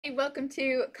Hey, welcome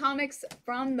to Comics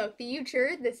from the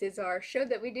Future. This is our show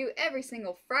that we do every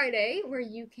single Friday where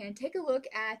you can take a look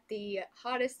at the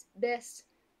hottest, best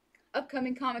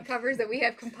upcoming comic covers that we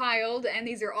have compiled, and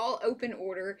these are all open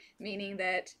order, meaning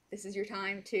that this is your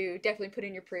time to definitely put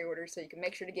in your pre-order so you can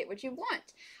make sure to get what you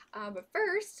want. But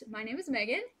first, my name is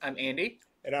Megan. I'm Andy.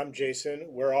 And I'm Jason.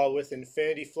 We're all with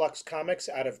Infinity Flux Comics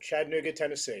out of Chattanooga,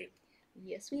 Tennessee.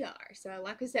 Yes, we are. So,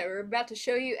 like I said, we're about to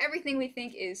show you everything we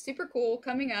think is super cool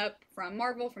coming up from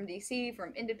Marvel, from DC,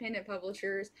 from independent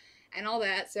publishers, and all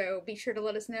that. So, be sure to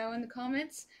let us know in the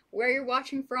comments where you're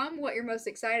watching from, what you're most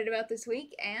excited about this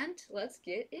week, and let's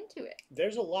get into it.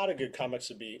 There's a lot of good comics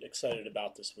to be excited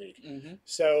about this week. Mm-hmm.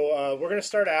 So, we're going to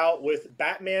start out with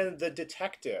Batman the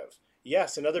Detective.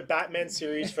 Yes, another Batman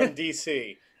series from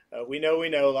DC. We know,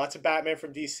 lots of Batman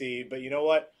from DC, but you know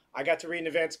what? I got to read an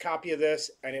advanced copy of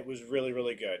this, and it was really,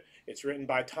 really good. It's written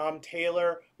by Tom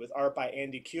Taylor with art by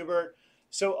Andy Kubert.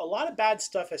 So a lot of bad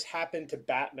stuff has happened to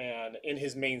Batman in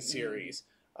his main series.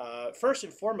 First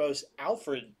and foremost,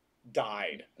 Alfred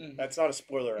died. That's not a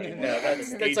spoiler anymore. No,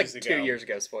 that's like ages 2 ago. years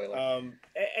ago. Spoiler.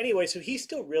 Anyway, so he's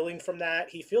still reeling from that.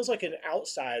 He feels like an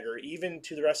outsider, even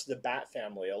to the rest of the Bat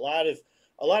family. A lot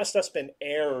of stuff's been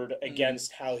aired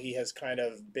against how he has kind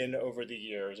of been over the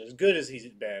years, as good as he's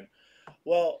been.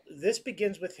 Well, this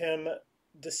begins with him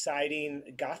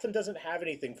deciding Gotham doesn't have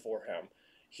anything for him.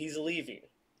 He's leaving.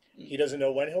 He doesn't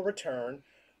know when he'll return.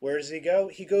 Where does he go?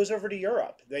 He goes over to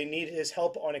Europe. They need his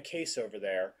help on a case over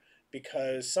there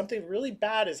because something really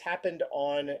bad has happened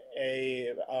on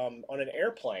an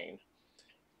airplane,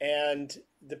 and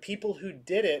the people who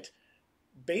did it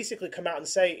basically come out and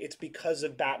say it's because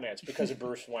of Batman. It's because of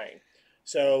Bruce Wayne.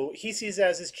 So he sees it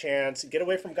as his chance, get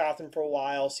away from Gotham for a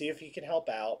while, see if he can help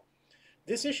out.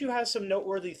 This issue has some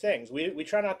noteworthy things. We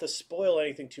try not to spoil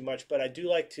anything too much, but I do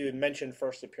like to mention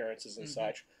first appearances and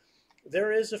such.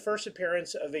 There is a first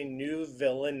appearance of a new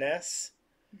villainess.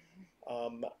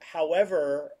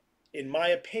 However, in my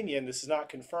opinion, this is not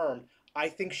confirmed, I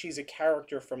think she's a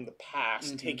character from the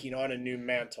past taking on a new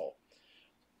mantle.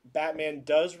 Batman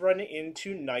does run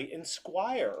into Knight and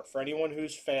Squire, for anyone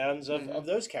who's fans of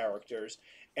those characters.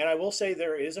 And I will say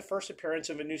there is a first appearance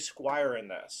of a new Squire in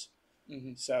this.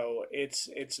 So it's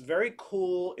a very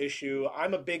cool issue.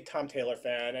 I'm a big Tom Taylor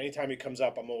fan. Anytime he comes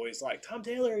up, I'm always like, Tom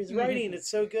Taylor, he's writing.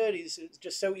 It's so good. It's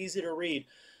just so easy to read.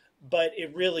 But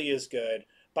it really is good.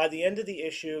 By the end of the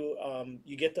issue,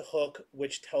 you get the hook,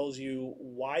 which tells you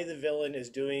why the villain is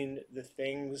doing the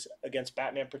things against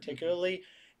Batman particularly.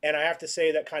 And I have to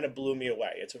say that kind of blew me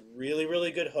away. It's a really,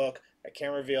 really good hook. I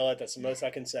can't reveal it. That's the most I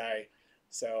can say.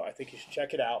 So I think you should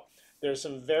check it out. There's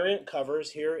some variant covers.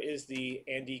 Here is the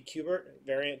Andy Kubert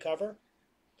variant cover.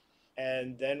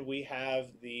 And then we have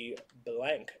the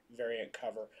blank variant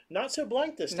cover. Not so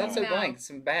blank this time. Not so blank.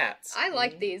 Some bats. I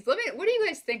like these. What do you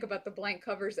guys think about the blank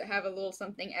covers that have a little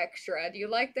something extra? Do you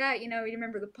like that? You know, you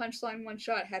remember the Punchline one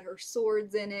shot had her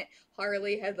swords in it.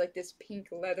 Harley had like this pink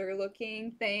leather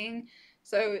looking thing.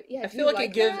 So yeah, I feel like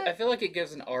it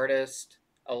gives an artist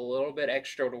a little bit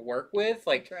extra to work with.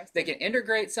 Like they can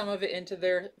integrate some of it into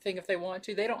their thing if they want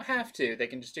to. They don't have to. They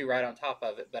can just do right on top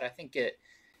of it. But I think it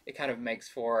kind of makes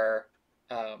for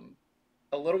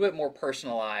a little bit more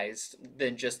personalized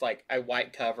than just like a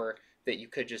white cover that you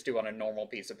could just do on a normal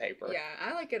piece of paper. Yeah,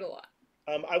 I like it a lot.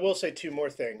 I will say two more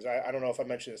things. I don't know if I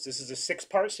mentioned this. This is a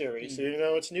 6-part series. So,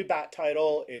 it's a new Bat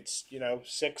title. It's,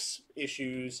 6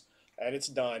 issues, and it's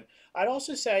done. I'd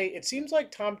also say it seems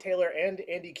like Tom Taylor and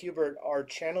Andy Kubert are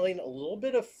channeling a little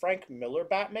bit of Frank Miller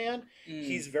Batman.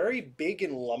 He's very big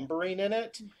and lumbering in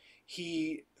it.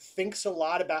 He thinks a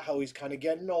lot about how he's kind of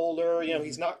getting older.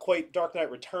 He's not quite Dark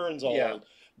Knight Returns old,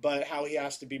 but how he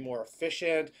has to be more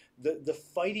efficient. The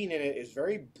fighting in it is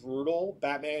very brutal.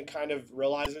 Batman kind of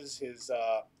realizes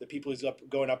the people he's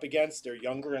going up against, they're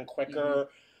younger and quicker.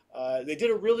 They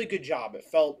did a really good job. It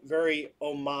felt very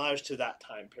homage to that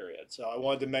time period. So I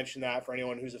wanted to mention that for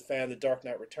anyone who's a fan of The Dark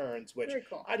Knight Returns, which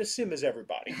cool. I'd assume is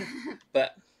everybody.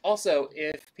 But also,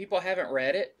 if people haven't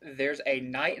read it, there's a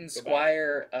Knight and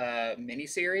Squire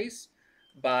miniseries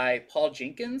by Paul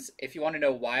Jenkins. If you want to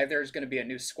know why there's going to be a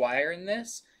new Squire in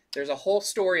this, there's a whole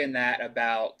story in that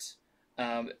about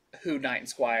who Knight and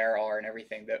Squire are and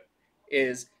everything that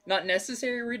is not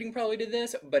necessary reading probably to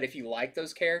this, but if you like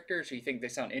those characters or you think they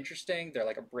sound interesting, they're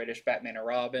like a British Batman and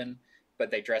Robin,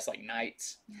 but they dress like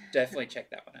knights. Definitely check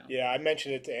that one out. Yeah, I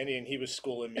mentioned it to Andy, and he was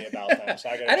schooling me about them. So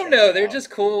I don't know. They're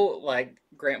just cool, like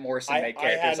Grant Morrison made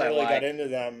characters. I hadn't really got into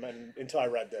them until I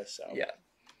read this. So. Yeah.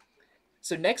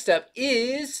 So next up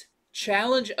is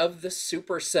Challenge of the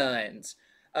Super Sons.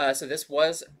 So this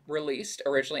was released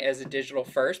originally as a digital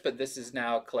first, but this is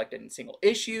now collected in single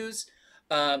issues.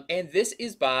 And this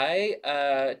is by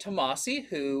Tomasi,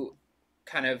 who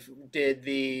kind of did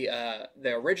the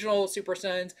original Super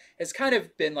Sons, has kind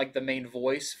of been like the main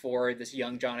voice for this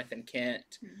young Jonathan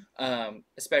Kent,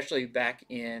 especially back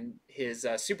in his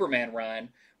Superman run,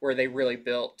 where they really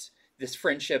built this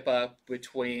friendship up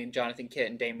between Jonathan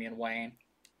Kent and Damian Wayne.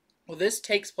 Well, this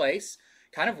takes place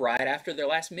kind of right after their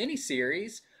last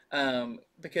miniseries,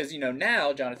 because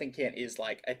now Jonathan Kent is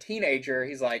like a teenager.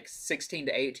 He's like 16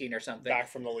 to 18 or something. Back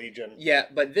from the Legion. Yeah,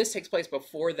 but this takes place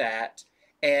before that,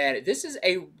 and this is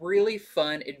a really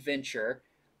fun adventure.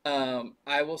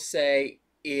 I will say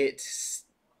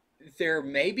there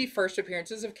may be first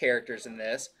appearances of characters in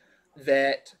this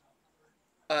that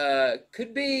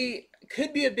could be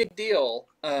a big deal,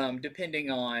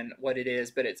 depending on what it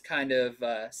is, but it's kind of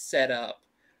set up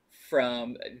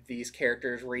from these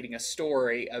characters reading a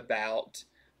story about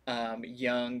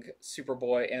young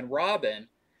Superboy and Robin.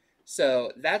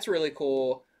 So that's really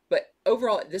cool. But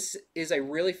overall, this is a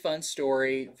really fun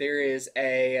story. There is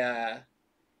a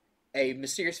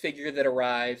mysterious figure that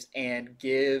arrives and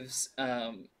gives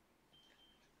Robin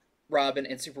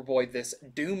and Superboy this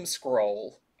doom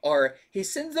scroll, or he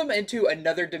sends them into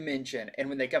another dimension, and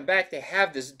when they come back, they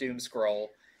have this doom scroll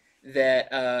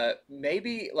that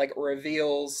maybe like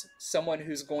reveals someone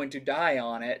who's going to die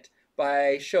on it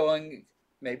by showing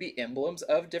maybe emblems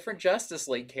of different Justice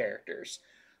League characters.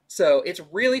 So it's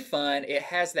really fun. It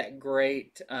has that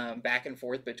great back and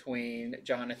forth between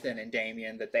Jonathan and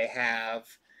Damian that they have.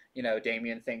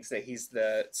 Damian thinks that he's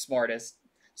the smartest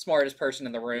person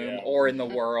in the room or in the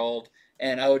world,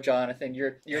 and oh, Jonathan,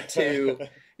 you're too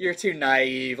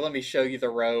naive. Let me show you the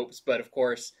ropes. But of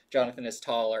course, Jonathan is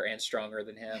taller and stronger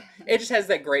than him. It just has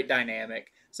that great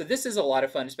dynamic. So this is a lot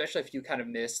of fun, especially if you kind of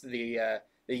miss the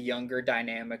younger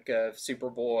dynamic of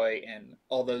Superboy and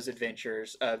all those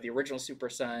adventures of the original Super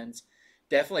Sons.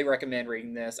 Definitely recommend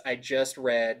reading this. I just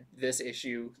read this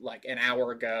issue like an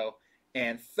hour ago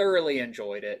and thoroughly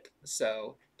enjoyed it.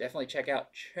 So definitely check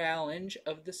out Challenge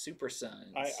of the Super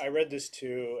Sons. I read this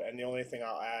too, and the only thing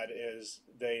I'll add is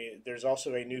there's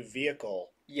also a new vehicle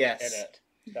in it.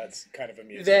 That's kind of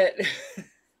amusing.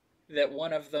 That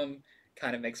one of them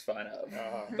kind of makes fun of,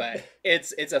 but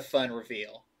it's a fun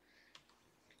reveal.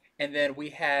 And then we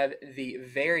have the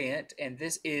variant, and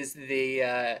this is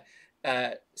the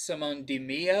Simone Di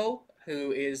Meo,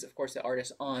 who is, of course, the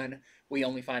artist on We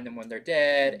Only Find Them When They're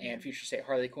Dead and Future State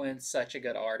Harley Quinn. Such a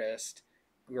good artist.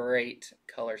 Great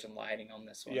colors and lighting on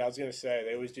this one. Yeah, I was going to say,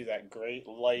 they always do that great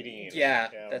lighting. Yeah,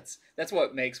 that's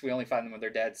what makes We Only Find Them When They're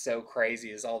Dead so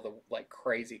crazy, is all the like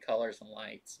crazy colors and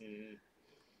lights.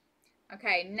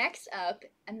 Okay, next up,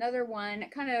 another one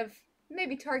kind of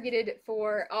maybe targeted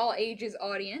for all ages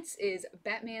audience is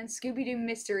Batman Scooby-Doo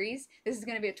Mysteries. This is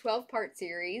going to be a 12-part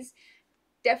series.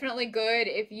 Definitely good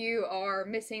if you are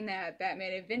missing that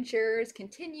Batman Adventures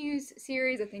Continues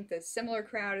series. I think the similar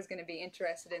crowd is going to be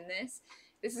interested in this.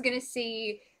 This is going to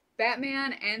see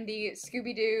Batman and the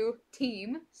Scooby-Doo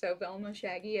team, so Velma,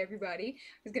 Shaggy, everybody,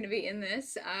 is going to be in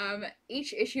this.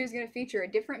 Each issue is going to feature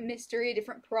a different mystery, a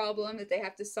different problem that they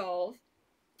have to solve.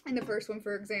 In the first one,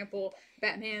 for example,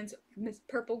 Batman's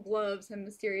purple gloves have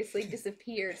mysteriously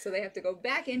disappeared, so they have to go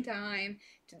back in time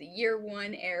to the Year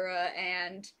One era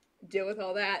and deal with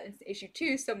all that. In issue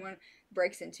 2, someone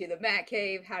breaks into the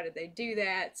Batcave. How did they do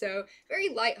that? So very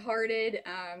lighthearted.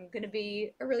 Going to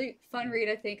be a really fun read,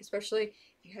 I think, especially if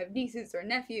you have nieces or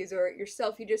nephews or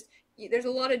yourself. There's a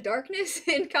lot of darkness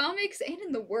in comics and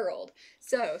in the world.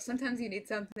 So sometimes you need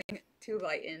something to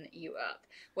lighten you up.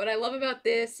 What I love about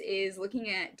this is looking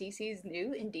at DC's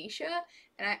new indicia,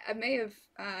 and I may have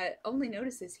only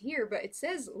noticed this here, but it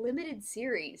says limited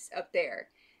series up there.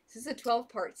 This is a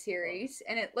 12-part series,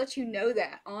 and it lets you know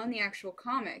that on the actual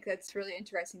comic. That's really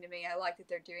interesting to me. I like that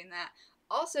they're doing that.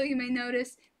 Also, you may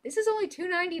notice this is only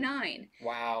 $2.99.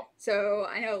 Wow. So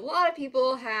I know a lot of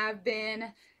people have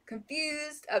been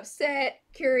confused, upset,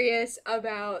 curious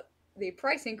about the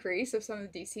price increase of some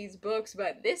of DC's books,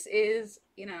 but this is,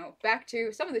 back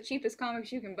to some of the cheapest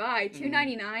comics you can buy,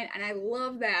 $2.99, and I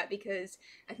love that because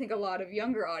I think a lot of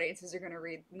younger audiences are going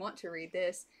to want to read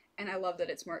this, and I love that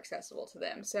it's more accessible to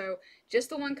them. So just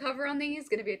the one cover on these is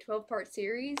going to be a 12-part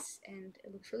series, and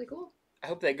it looks really cool. I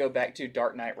hope they go back to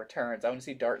Dark Knight Returns. I want to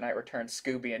see Dark Knight Returns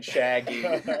Scooby and Shaggy,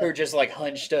 who are just like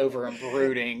hunched over and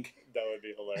brooding. That would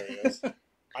be hilarious.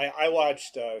 I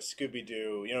watched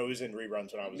Scooby-Doo. It was in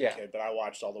reruns when I was a kid, but I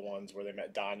watched all the ones where they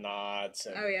met Don Knotts.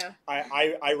 And oh, yeah.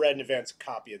 I read an advance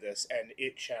copy of this, and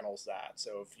it channels that.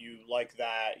 So if you like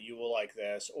that, you will like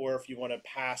this. Or if you want to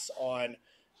pass on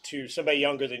to somebody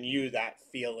younger than you that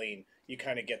feeling, you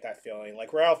kind of get that feeling.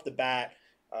 Like right off the bat,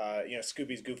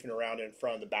 Scooby's goofing around in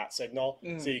front of the bat signal, so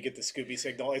Mm. you get the Scooby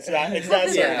signal. It's that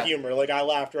sort Yeah. of humor. Like, I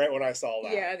laughed right when I saw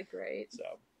that. Yeah, great.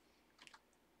 So,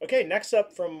 okay, next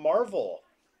up from Marvel,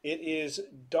 it is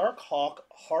Darkhawk,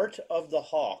 Heart of the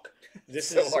Hawk. This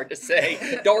So is hard to say.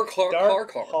 Darkhawk.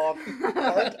 Darkhawk,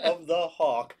 Heart of the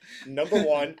Hawk. Number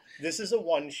 1. This is a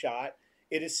one-shot.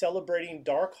 It is celebrating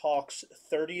Darkhawk's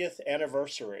 30th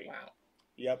anniversary. Wow.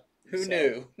 Yep. Who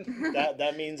knew?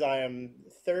 That means I am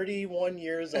 31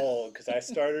 years old because I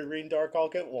started reading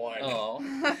Darkhawk at 1. Oh.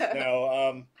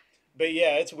 No, but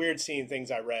yeah, it's weird seeing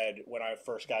things I read when I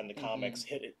first got into comics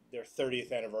hit their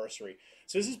 30th anniversary.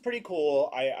 So this is pretty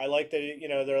cool. I like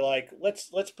that. They're like, let's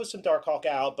put some Darkhawk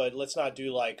out, but let's not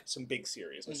do like some big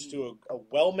series. Let's do a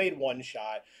well-made one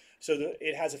shot. So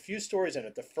it has a few stories in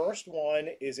it. The first one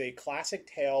is a classic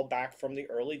tale back from the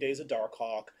early days of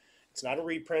Darkhawk. It's not a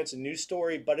reprint, it's a new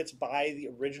story, but it's by the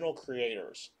original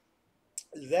creators.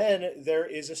 Then there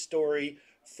is a story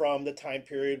from the time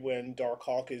period when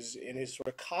Darkhawk is in his sort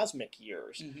of cosmic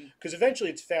years. Because eventually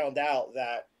it's found out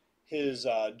that his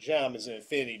gem is an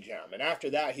infinity gem. And after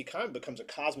that, he kind of becomes a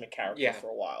cosmic character for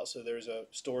a while. So there's a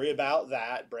story about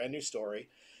that, brand new story.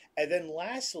 And then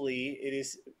lastly, it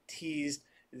is teased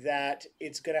that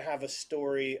it's going to have a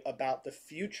story about the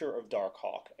future of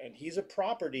Darkhawk. And he's a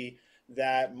property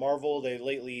that Marvel, they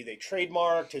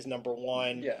trademarked. His number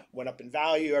 1 went up in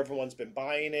value. Everyone's been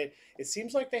buying it. It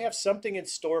seems like they have something in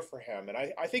store for him. And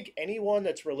I think anyone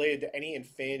that's related to any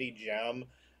Infinity Gem,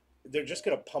 they're just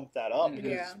going to pump that up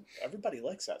because everybody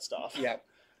likes that stuff. Yeah.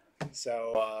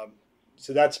 So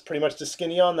that's pretty much the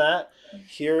skinny on that.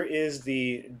 Here is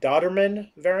the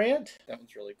Dodderman variant. That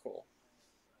one's really cool.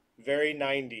 Very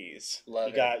 90s.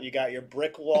 Love You got your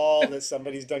brick wall that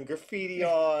somebody's done graffiti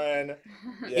on.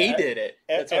 Yeah. He did it.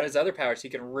 That's one of his other powers. He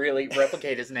can really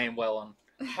replicate his name well on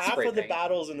half of the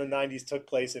battles in the 90s took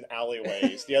place in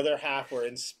alleyways. The other half were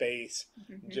in space.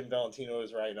 Jim Valentino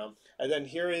was writing them. And then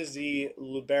here is the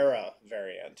Libera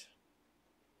variant.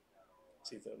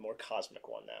 See the more cosmic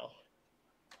one now.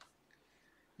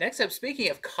 Next up, speaking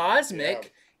of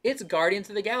cosmic, it's Guardians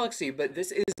of the Galaxy, but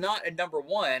this is not a number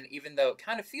 1, even though it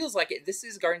kind of feels like it. This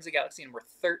is Guardians of the Galaxy number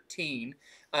 13.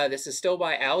 This is still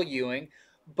by Al Ewing,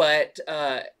 but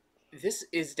this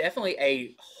is definitely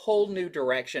a whole new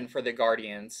direction for the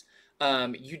Guardians.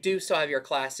 You do still have your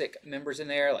classic members in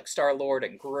there, like Star-Lord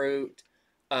and Groot.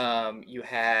 You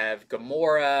have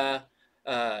Gamora.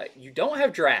 You don't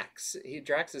have Drax.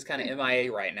 Drax is kind of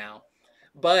MIA right now.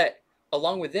 But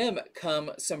along with them come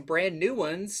some brand new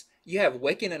ones. You have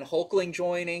Wiccan and Hulkling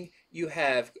joining. You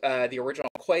have the original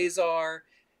Quasar.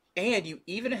 And you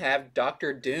even have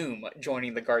Doctor Doom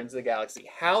joining the Guardians of the Galaxy.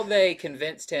 How they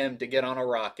convinced him to get on a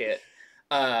rocket,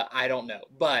 I don't know.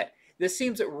 But this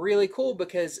seems really cool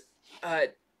because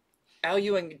Al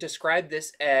Ewing described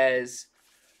this as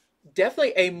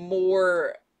definitely a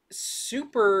more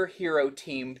superhero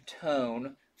team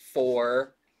tone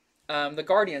for the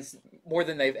Guardians, more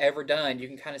than they've ever done. You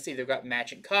can kind of see they've got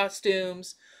matching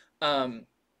costumes. And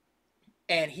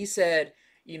he said,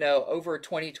 over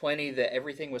 2020 that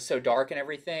everything was so dark and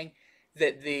everything,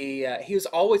 that he was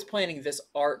always planning this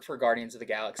arc for Guardians of the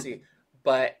Galaxy,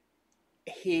 but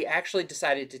he actually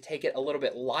decided to take it a little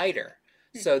bit lighter.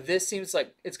 So this seems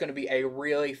like it's going to be a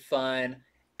really fun,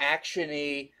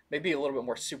 action-y, maybe a little bit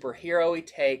more superhero-y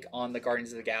take on the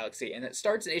Guardians of the Galaxy. And it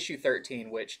starts in issue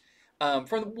 13, which,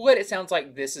 from what it sounds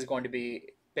like, this is going to be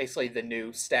basically the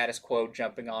new status quo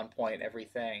jumping on point and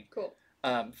everything. Cool.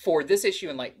 For this issue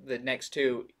and like the next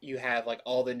two, you have like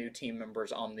all the new team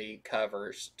members on the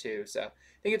covers too. So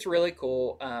I think it's really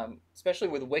cool, especially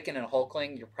with Wiccan and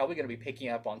Hulkling. You're probably going to be picking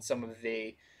up on some of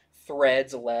the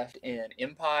threads left in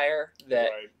Empire that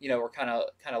were kind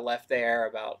of left there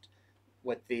about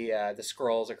what the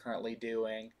Skrulls are currently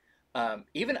doing.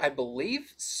 Even I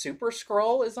believe Super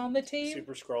Skrull is on the team.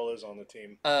 Super Skrull is on the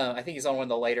team. I think he's on one of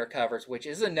the later covers, which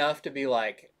is enough to be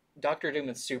like Doctor Doom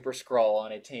and Super Skrull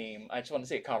on a team. I just want to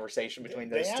see a conversation between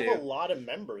those two. They have a lot of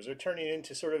members. They're turning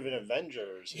into sort of an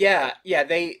Avengers. Yeah.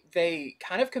 They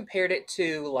kind of compared it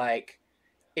to like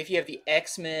if you have the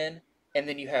X-Men and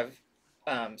then you have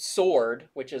Sword,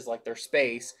 which is like their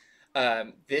space.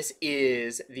 This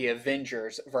is the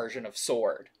Avengers version of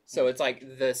Sword. So it's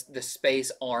like the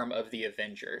space arm of the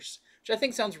Avengers, which I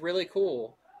think sounds really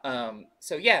cool.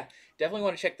 So yeah, definitely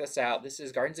want to check this out. This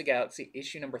is Guardians of the Galaxy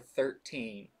issue number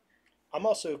 13. I'm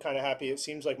also kind of happy. It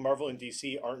seems like Marvel and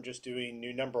DC aren't just doing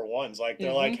new number 1s. Like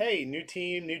they're like, hey, new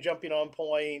team, new jumping on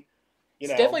point. It's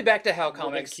definitely back to how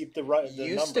comics keep the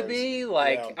used to be.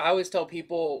 Like I always tell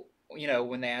people,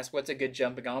 when they ask what's a good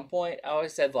jumping on point, I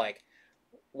always said like,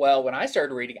 well, when I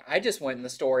started reading, I just went in the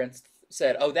store and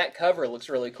said, "Oh, that cover looks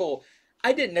really cool."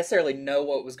 I didn't necessarily know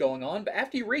what was going on, but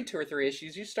after you read 2 or 3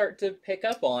 issues, you start to pick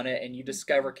up on it and you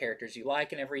discover characters you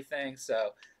like and everything.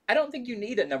 So I don't think you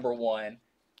need a number one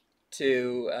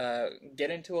to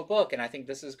get into a book, and I think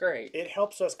this is great. It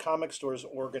helps us comic stores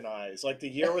organize. Like the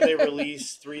year where they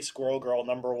released 3 Squirrel Girl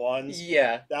 #1s.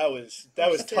 Yeah. That was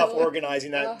Still, tough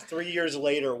organizing that 3 years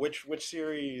later. Which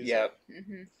series? Yep.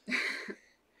 Mm-hmm.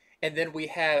 And then we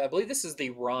have, I believe this is the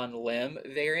Ron Lim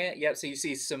variant. Yep. So you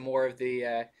see some more of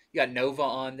the, you got Nova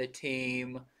on the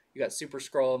team. You got Super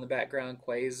Skrull in the background,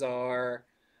 Quasar.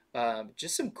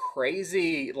 Just some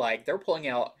crazy, like, they're pulling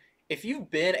out. If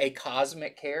you've been a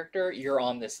cosmic character, you're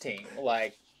on this team.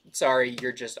 Like, sorry,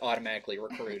 you're just automatically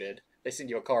recruited. They send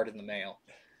you a card in the mail.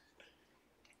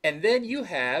 And then you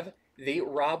have the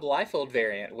Rob Liefeld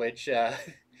variant, which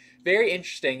very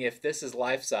interesting. If this is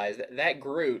life size, that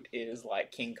Groot is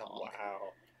like King Kong. Wow.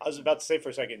 I was about to say for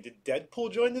a second, did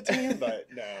Deadpool join the team? But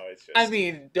no, it's just. I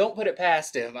mean, don't put it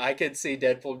past him. I could see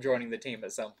Deadpool joining the team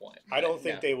at some point. I don't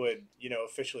think they would,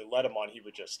 officially let him on. He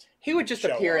would just. He would just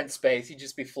show appear up in space. He'd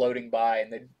just be floating by,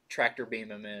 and they'd tractor beam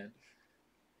him in.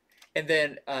 And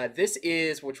then this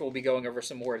is, which we'll be going over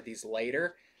some more of these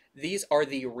later. These are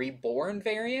the Reborn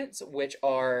variants, which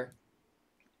are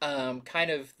kind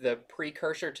of the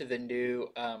precursor to the new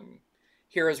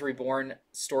Heroes Reborn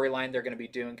storyline they're going to be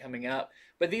doing coming up.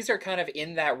 But these are kind of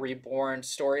in that Reborn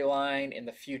storyline in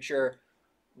the future,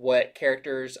 what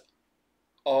characters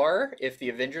are if the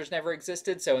Avengers never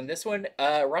existed. So in this one,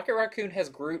 Rocket Raccoon has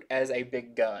Groot as a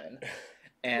big gun.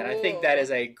 And I think that is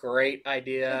a great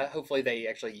idea. Hopefully they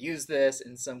actually use this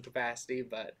in some capacity.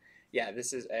 But yeah,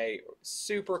 this is a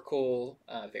super cool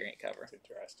variant cover. That's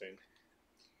interesting.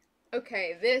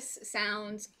 Okay, this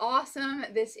sounds awesome.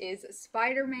 This is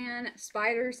Spider-Man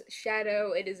Spider's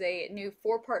Shadow. It is a new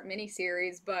 4-part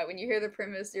miniseries, but when you hear the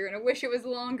premise, you're going to wish it was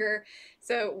longer.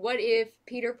 So what if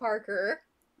Peter Parker,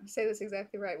 I say this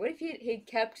exactly right, what if he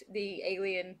kept the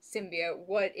alien symbiote?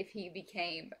 What if he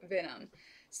became Venom?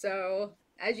 So,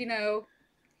 as you know,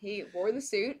 he wore the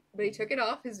suit, but he took it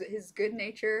off. His good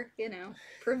nature,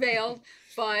 prevailed,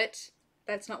 but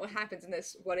that's not what happens in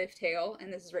this what if tale,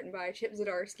 and this is written by Chip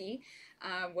Zdarsky.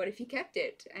 What if he kept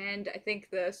it? And I think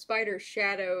the spider's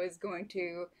shadow is going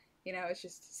to, it's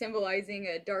just symbolizing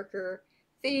a darker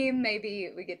theme.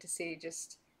 Maybe we get to see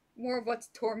just more of what's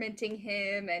tormenting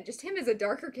him, and just him as a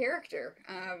darker character.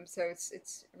 So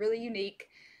it's really unique.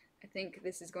 I think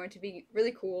this is going to be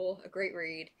really cool, a great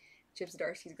read. Chip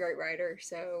Zdarsky's a great writer,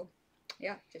 so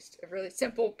yeah, just a really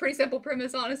pretty simple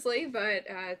premise, honestly, but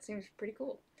it seems pretty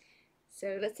cool.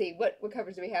 So let's see, what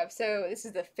covers do we have? So this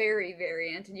is the fairy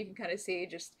variant, and you can kind of see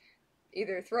just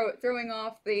either throwing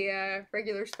off the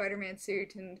regular Spider-Man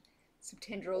suit and some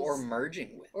tendrils. Or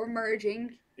merging with. Or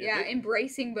merging. Yeah,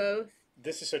 embracing both.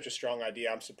 This is such a strong idea.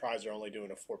 I'm surprised they're only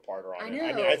doing a 4-parter on I it. know.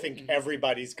 I mean, I think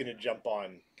everybody's going to jump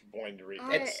on wanting to read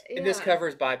this. And this cover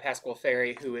is by Pasquale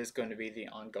Ferry, who is going to be the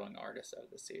ongoing artist of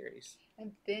the series.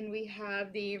 And then we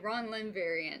have the Ron Lim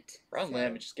variant. Ron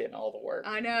Lim is just getting all the work.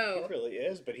 I know. He really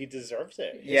is, but he deserves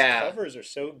it. His Yeah. covers are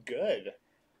so good.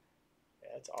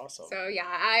 Yeah, it's awesome. So yeah,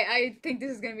 I think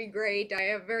this is going to be great. I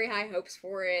have very high hopes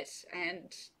for it,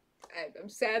 and I'm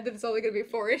sad that it's only going to be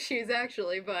 4 issues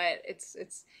actually, but it's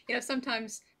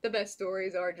sometimes the best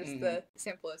stories are just the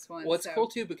simplest ones. Well, it's cool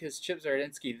too because Chip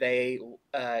Zdarsky, they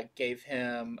gave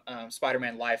him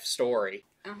Spider-Man Life Story,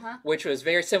 which was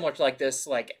very similar to this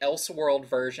Elseworld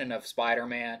version of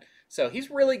Spider-Man. So he's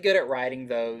really good at writing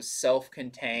those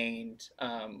self-contained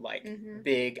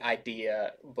big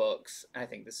idea books. I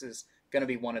think this is going to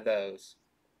be one of those.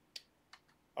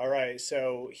 All right,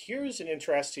 so here's an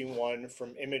interesting one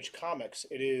from Image Comics.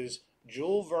 It is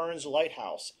Jules Verne's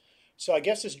Lighthouse. So I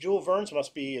guess this Jules Verne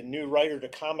must be a new writer to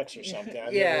comics or something.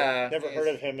 I've never heard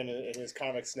of him in his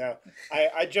comics now.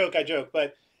 I joke,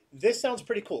 but this sounds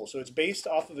pretty cool. So it's based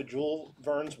off of a Jules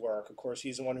Verne's work. Of course,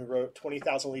 he's the one who wrote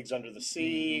 20,000 Leagues Under the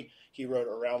Sea. He wrote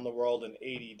Around the World in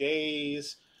 80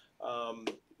 Days.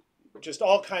 Just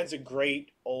all kinds of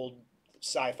great old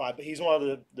sci-fi, but he's one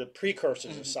of the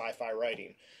precursors of sci-fi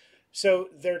writing. So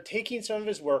they're taking some of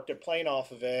his work, they're playing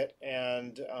off of it,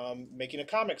 and making a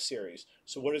comic series.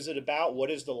 So what is it about? What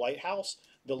is the Lighthouse?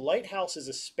 The Lighthouse is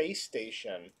a space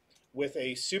station with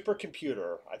a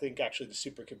supercomputer. I think actually the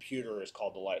supercomputer is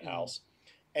called the Lighthouse.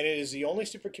 And it is the only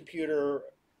supercomputer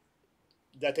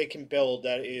that they can build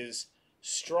that is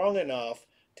strong enough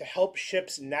to help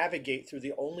ships navigate through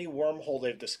the only wormhole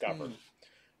they've discovered.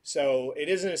 So it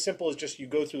isn't as simple as just you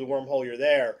go through the wormhole, you're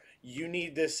there. You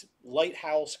need this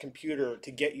Lighthouse computer to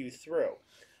get you through.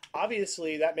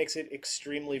 Obviously, that makes it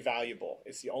extremely valuable.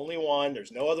 It's the only one.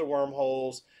 There's no other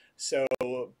wormholes. So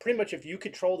pretty much if you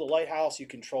control the lighthouse, you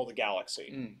control the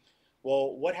galaxy. Mm.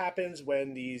 Well, what happens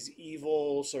when these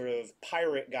evil sort of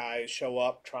pirate guys show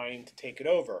up trying to take it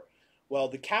over? Well,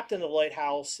 the captain of the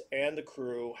lighthouse and the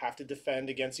crew have to defend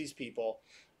against these people,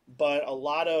 but a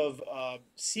lot of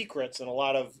secrets and a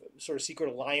lot of sort of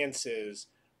secret alliances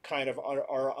kind of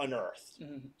are unearthed.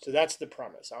 Mm. So that's the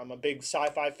premise. I'm a big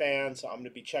sci-fi fan, so I'm going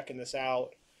to be checking this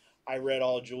out. I read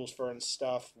all Jules Verne's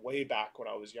stuff way back when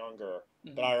I was younger,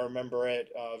 but I remember it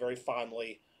very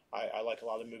fondly. I like a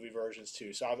lot of movie versions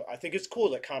too. So I think it's cool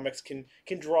that comics can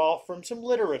draw from some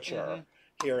literature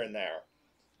here and there.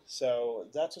 So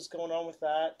that's what's going on with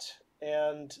that.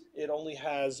 And it only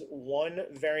has one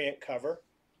variant cover.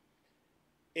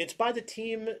 It's by the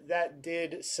team that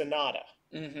did Sonata.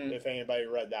 Mm-hmm. If anybody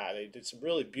read that, they did some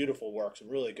really beautiful work, some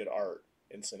really good art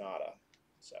in Sonata.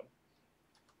 So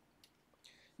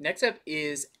next up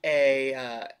is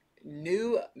a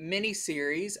new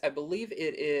mini-series. I believe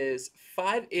it is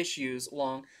 5 issues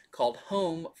long, called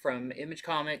Home, from Image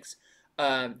Comics.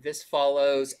 This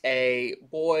follows a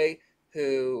boy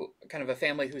who, kind of a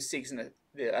family who seeks an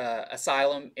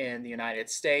asylum in the United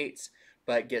States,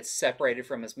 but gets separated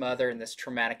from his mother, and this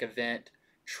traumatic event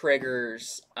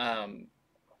triggers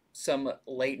some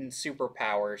latent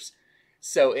superpowers.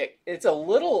 So it's a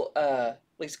little, at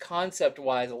least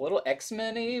concept-wise, a little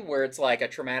X-Men-y, where it's like a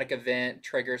traumatic event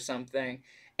triggers something,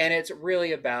 and it's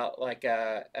really about like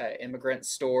a immigrant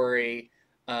story,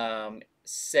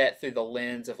 set through the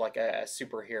lens of like a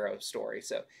superhero story.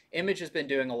 So Image has been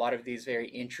doing a lot of these very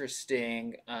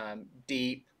interesting,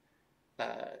 deep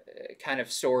kind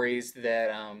of stories that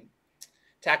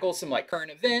tackle some like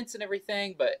current events and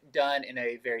everything, but done in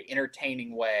a very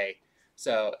entertaining way.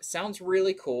 So sounds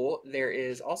really cool. There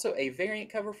is also a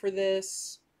variant cover for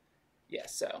this.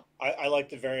 Yes, so I like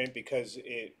the variant because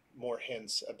it more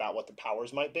hints about what the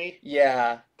powers might be.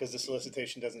 yeah, Because the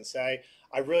solicitation doesn't say.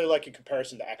 I really like in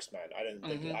comparison to X Men.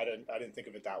 Mhm. I didn't think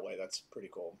of it that way. That's pretty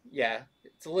cool. yeah,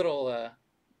 it's a little.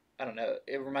 I don't know.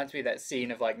 It reminds me of that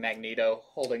scene of like Magneto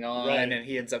holding on, Right. and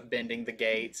he ends up bending the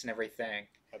gates and everything.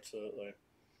 Absolutely.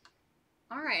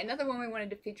 All right, another one we wanted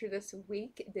to feature this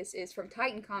week. This is from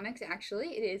Titan Comics, actually.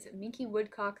 It is Minky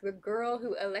Woodcock, the girl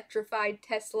who electrified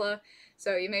Tesla.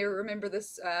 So you may remember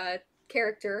this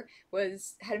character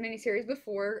had a miniseries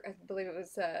before. I believe it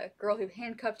was a girl who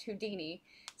handcuffed Houdini.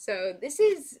 So this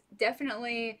is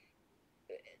definitely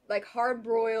like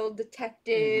hard-broiled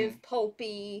detective,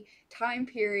 pulpy time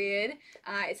period.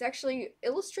 It's actually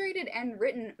illustrated and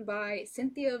written by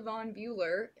Cynthia Von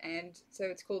Bueller, and so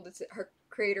it's cool to her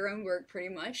create her own work pretty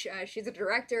much. She's a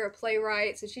director, a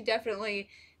playwright, so she definitely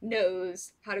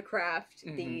knows how to craft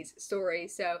these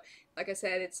stories. So, like I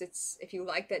said, it's if you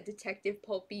like that detective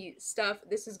pulpy stuff,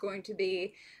 this is going to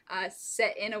be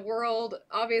set in a world,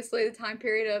 obviously the time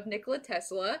period of Nikola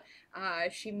Tesla.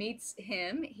 She meets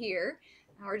him here,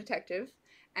 our detective,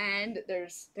 and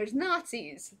there's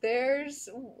Nazis, there's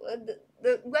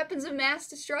the weapons of mass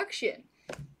destruction.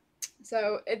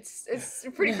 So it's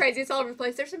pretty crazy. It's all over the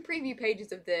place. There's some preview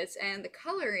pages of this, and the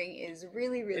coloring is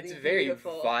really It's very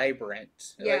beautiful.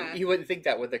 vibrant. Yeah. Like, you wouldn't think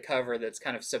that with a cover that's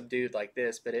kind of subdued like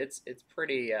this, but it's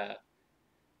pretty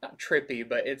not trippy,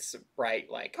 but it's bright,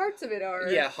 like Parts of it are.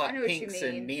 yeah, I hot know what you pinks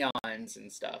mean. and neons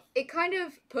and stuff. It kind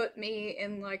of put me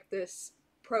in like this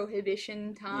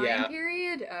prohibition time Yeah.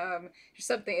 period. Just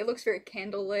something. It looks very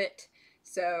candlelit.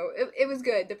 So it was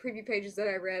good. The preview pages that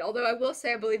I read, although I will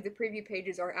say I believe the preview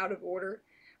pages are out of order.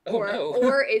 Oh, Or, no.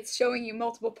 or it's showing you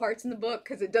multiple parts in the book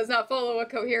because it does not follow a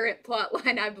coherent plot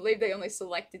line. I believe they only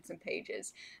selected some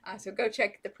pages. So go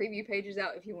check the preview pages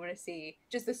out if you want to see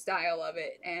just the style of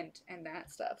it and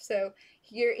that stuff. So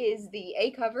here is the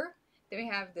A cover. Then we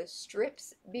have the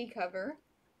strips B cover.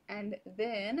 And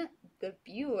then the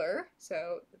Bueller.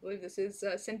 So I believe this is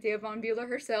Cynthia Von Bueller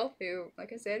herself, who,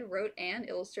 like I said, wrote and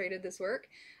illustrated this work.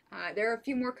 There are a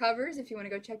few more covers if you want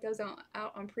to go check those out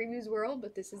on Previews World,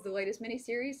 but this is the latest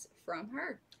miniseries from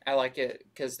her. I like it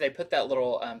because they put that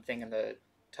little thing in the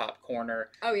top corner.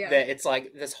 Oh, yeah. That it's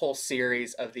like this whole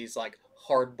series of these like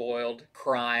hard-boiled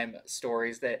crime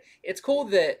stories. That it's cool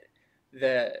that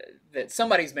that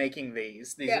somebody's making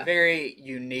these Yeah. very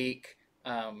unique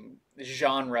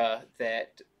genre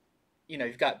that, you know,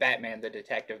 you've got Batman the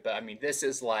detective, but I mean this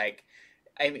is like,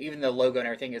 I mean, even the logo and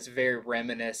everything is very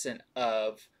reminiscent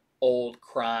of old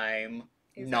crime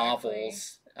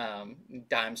novels,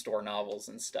 dime store novels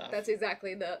and stuff. That's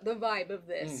exactly the vibe of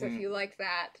this. So if you like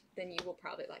that, then you will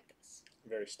probably like this.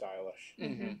 Very stylish.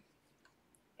 Mm-hmm.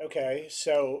 Okay,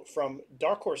 so from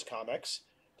Dark Horse Comics,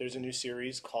 there's a new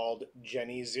series called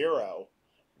Jenny Zero.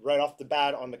 right off the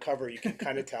bat on the cover, you can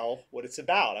kind of tell what it's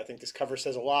about. I think this cover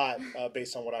says a lot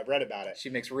based on what I've read about it. She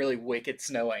makes really wicked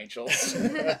snow angels.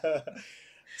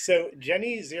 So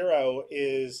Jenny Zero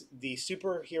is the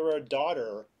superhero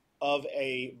daughter of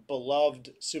a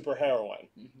beloved superheroine.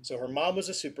 So her mom was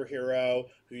a superhero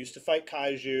who used to fight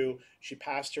kaiju. She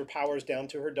passed her powers down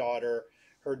to her daughter.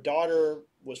 Her daughter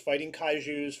was fighting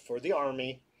kaijus for the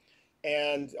army.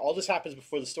 And all this happens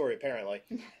before the story, apparently.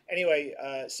 Anyway,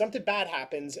 something bad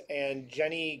happens, and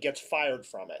Jenny gets fired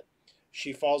from it.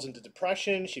 She falls into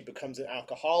depression. She becomes an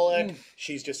alcoholic.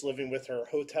 She's just living with her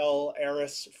hotel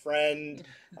heiress friend,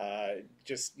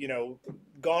 just, you know,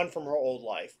 gone from her old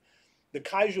life. The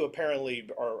kaiju apparently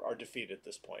are defeated at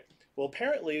this point. Well,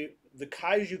 apparently, the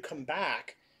kaiju come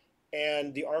back,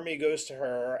 and the army goes to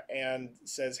her and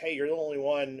says, hey, you're the only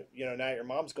one, you know, now your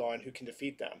mom's gone, who can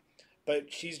defeat them.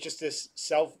 But she's just this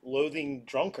self-loathing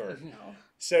drunkard. No.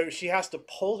 So she has to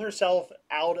pull herself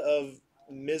out of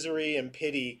misery and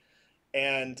pity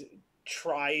and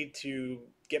try to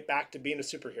get back to being a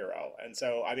superhero. And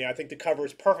so, I mean, I think the cover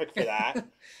is perfect for that.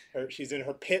 She's in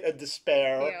her pit of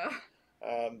despair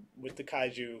with the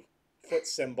kaiju foot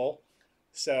symbol.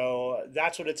 So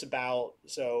that's what it's about.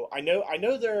 So I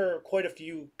know there are quite a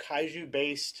few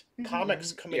kaiju-based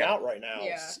comics coming out right now.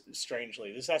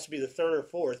 Strangely, this has to be the third or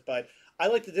fourth, but I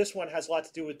like that this one has a lot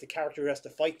to do with the character who has to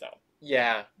fight them.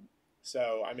 Yeah.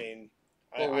 So I mean,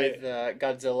 with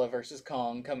Godzilla versus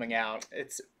Kong coming out,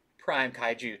 it's prime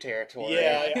kaiju territory.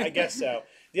 Yeah, I guess so.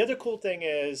 The other cool thing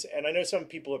is, and I know some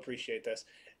people appreciate this,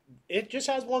 it just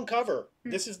has one cover.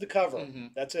 This is the cover.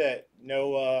 That's it.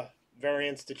 No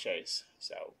variants to chase.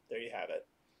 So there you have it.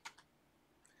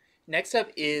 Next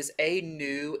up is a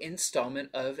new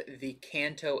installment of the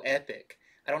Canto epic.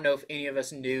 I don't know if any of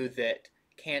us knew that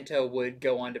Canto would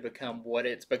go on to become what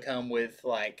it's become with,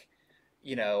 like,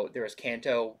 you know, there was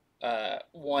Canto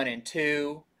 1 and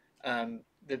 2,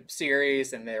 the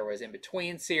series, and there was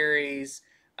in-between series.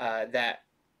 That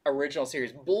original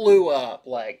series blew up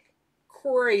like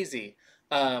crazy.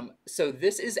 So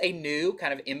this is a new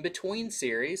kind of in-between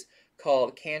series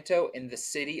called Canto in the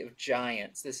City of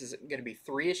Giants. This is going to be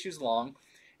 3 issues long,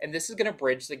 and this is going to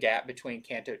bridge the gap between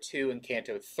Canto 2 and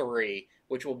Canto 3,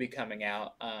 which will be coming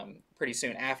out pretty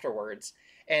soon afterwards.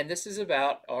 And this is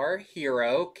about our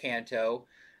hero, Canto,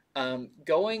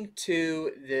 going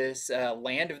to this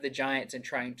land of the giants and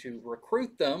trying to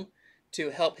recruit them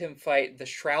to help him fight the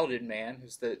Shrouded Man,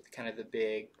 who's the kind of the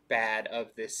big bad of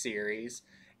this series.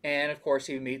 And of course,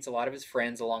 he meets a lot of his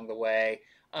friends along the way.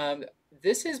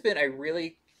 This has been a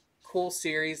really cool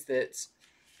series that's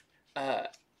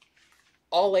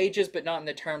all ages, but not in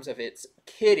the terms of it's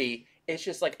kiddie. It's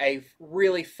just like a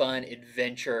really fun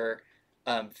adventure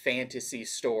fantasy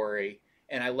story.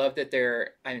 And I love that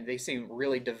they seem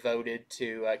really devoted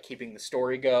to keeping the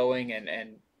story going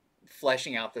and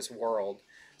fleshing out this world.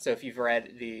 So if you've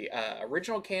read the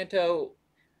original Canto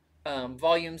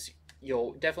volumes,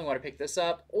 you'll definitely want to pick this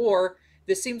up. Or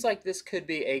this seems like this could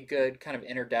be a good kind of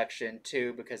introduction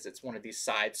too, because it's one of these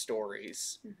side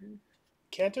stories.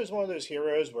 Canto's one of those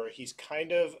heroes where he's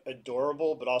kind of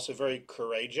adorable, but also very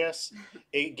courageous.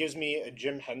 It gives me a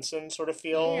Jim Henson sort of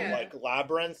feel, like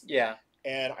Labyrinth. Yeah.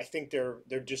 And I think they're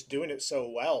just doing it so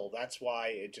well. That's why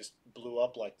it just blew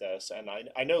up like this. And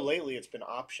I know lately it's been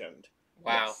optioned.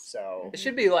 Wow. So it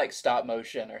should be like stop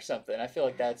motion or something. I feel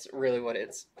like that's really what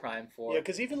it's primed for. Yeah,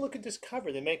 because even look at this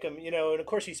cover. They make him, you know, and of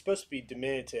course he's supposed to be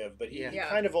diminutive, but he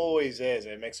kind of always is.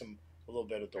 And it makes him a little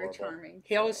bit adorable. Very charming.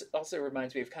 He always also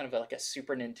reminds me of kind of like a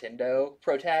Super Nintendo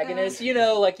protagonist. You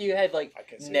know, like you had like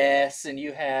Ness and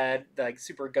you had like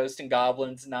Super Ghost and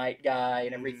Goblins Night Guy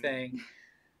and everything.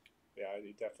 Yeah,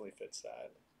 he definitely fits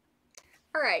that.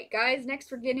 All right, guys, next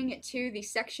we're getting to the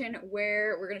section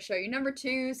where we're going to show you number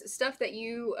 2s, stuff that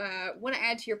you want to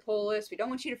add to your pull list. We don't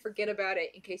want you to forget about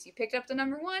it in case you picked up the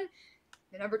number 1.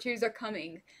 The number 2s are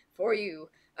coming for you.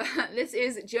 This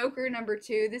is Joker number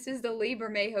 2. This is the Lee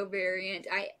Bermejo variant.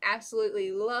 I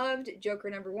absolutely loved Joker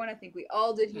number 1. I think we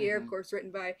all did here. Of course,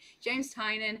 written by James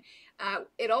Tynion.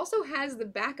 It also has the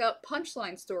backup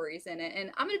punchline stories in it.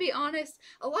 And I'm going to be honest,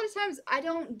 a lot of times I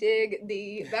don't dig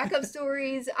the backup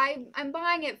stories. I'm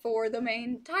buying it for the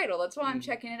main title. That's why I'm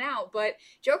checking it out. But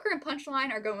Joker and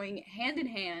Punchline are going hand in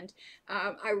hand.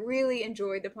 I really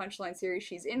enjoyed the Punchline series.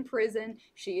 She's in prison.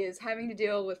 She is having to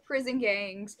deal with prison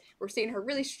gangs. We're seeing her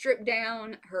really stripped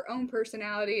down. Her own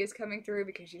personality is coming through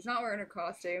because she's not wearing her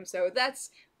costume. So that's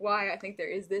why I think there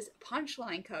is this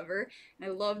Punchline cover. And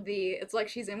I love it's like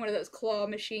she's in one of those claw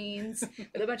machines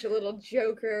with a bunch of little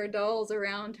Joker dolls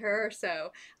around her.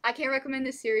 So I can't recommend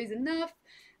this series enough.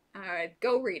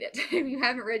 go read it. If you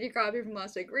haven't read your copy from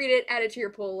last week, read it, add it to your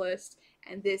pull list.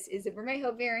 And this is the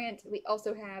Bermejo variant. We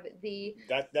also have the...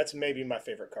 That's maybe my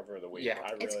favorite cover of the week. Yeah.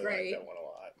 I It's really great. like that one a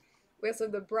lot. We also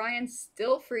have the Brian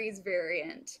Stillfreeze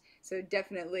variant. So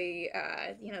definitely,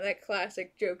 that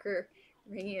classic Joker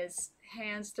wringing his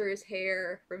hands through his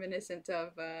hair, reminiscent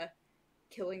of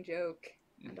Killing Joke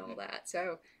and all that.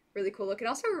 So really cool look. It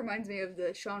also reminds me of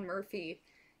the Sean Murphy.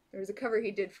 There was a cover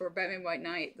he did for Batman White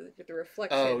Knight with the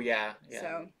reflection. Oh, yeah.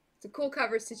 So some cool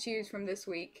covers to choose from this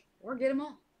week, or get them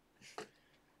all.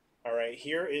 All right,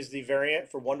 here is the variant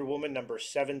for Wonder Woman number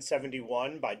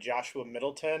 771 by Joshua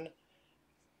Middleton.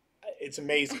 It's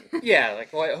amazing. Yeah,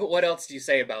 like what else do you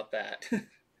say about that? It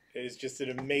is just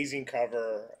an amazing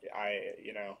cover.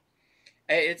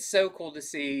 It's so cool to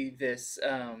see this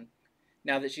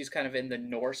now that she's kind of in the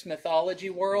Norse mythology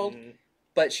world. Mhm.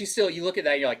 But she's still, you look at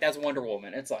that, you're like, that's Wonder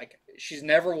Woman. It's like, she's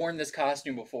never worn this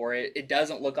costume before. It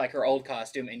doesn't look like her old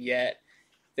costume, and yet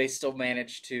they still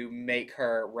managed to make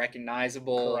her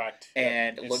recognizable. Correct.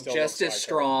 And It look still just looks as like her.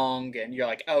 strong. And you're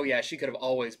like, oh yeah, she could have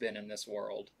always been in this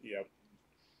world. Yep.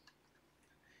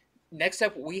 Next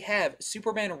up, we have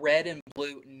Superman Red and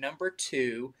Blue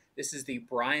 #2. This is the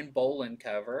Brian Boland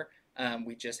cover.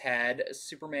 We just had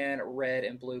Superman Red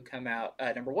and Blue come out,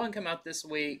 #1 come out this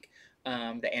week.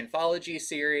 The anthology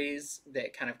series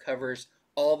that kind of covers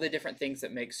all the different things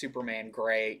that make Superman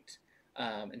great.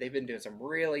 And they've been doing some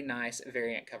really nice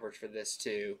variant covers for this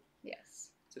too.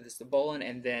 Yes. So this is the Boland,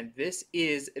 and then this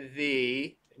is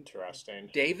the Interesting.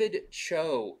 David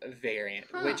Cho variant,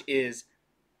 Huh. which is,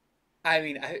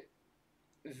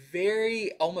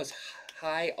 very almost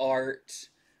high art.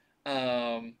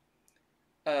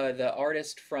 The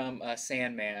artist from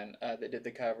Sandman that did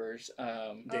the covers,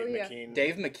 Dave yeah. McKean.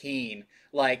 Dave McKean,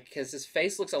 because his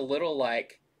face looks a little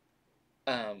like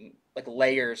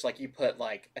layers, like you put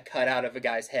like a cutout of a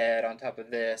guy's head on top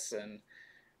of this, and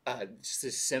just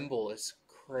his symbol is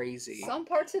crazy. Some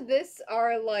parts of this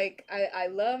are like I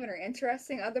love and are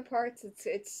interesting. Other parts,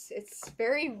 it's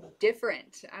very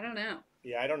different. I don't know.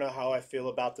 Yeah, I don't know how I feel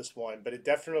about this one, but it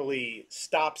definitely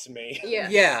stops me.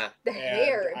 Yes. Yeah. The And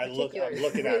hair in I'm particular.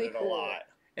 looking is at really it a cool. lot.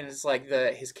 And it's like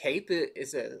his cape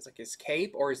is it like his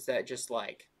cape, or is that just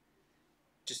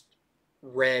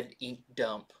red ink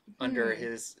dump under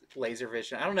his laser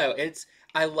vision? I don't know.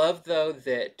 I love though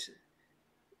that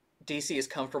DC is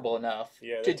comfortable enough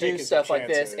Yeah, to they're do taking stuff some like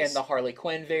this, chances. and the Harley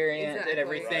Quinn variant Exactly. and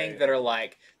everything Right. that are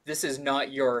like, this is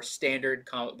not your standard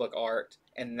comic book art,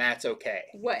 and that's okay.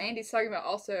 What Andy's talking about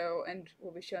also, and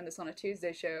we'll be showing this on a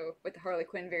Tuesday show with the Harley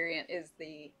Quinn variant, is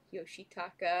the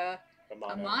Yoshitaka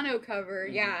Amano cover.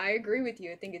 Mhm. Yeah, I agree with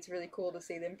you. I think it's really cool to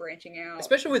see them branching out.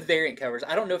 Especially with variant covers.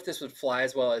 I don't know if this would fly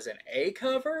as well as an A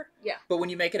cover. Yeah. But when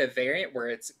you make it a variant where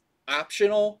it's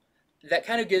optional, that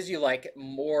kind of gives you like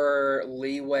more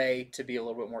leeway to be a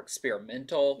little bit more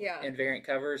experimental in variant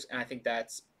covers, and I think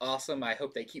that's awesome. I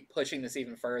hope they keep pushing this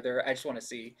even further. I just want to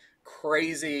see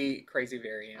crazy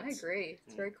variants. I agree.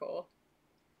 It's very cool.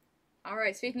 All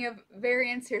right, speaking of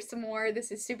variants, here's some more.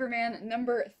 This is Superman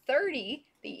 #30,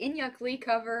 the Inyuk Lee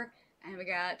cover, and we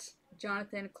got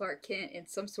Jonathan Clark Kent in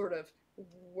some sort of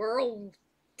world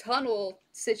tunnel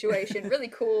situation. Really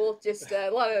cool. Just a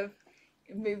lot of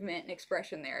movement and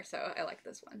expression there, so I like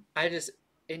this one.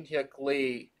 Inyuk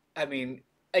Lee,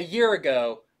 a year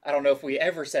ago, I don't know if we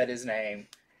ever said his name,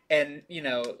 and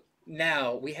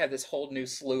now we have this whole new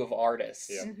slew of artists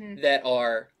that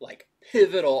are like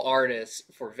pivotal artists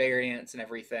for variants and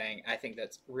everything. I think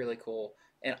that's really cool,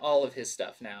 and all of his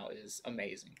stuff now is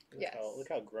amazing. Look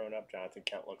how grown up Jonathan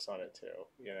Kent looks on it too.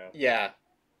 Yeah.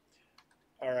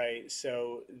 All right,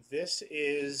 so this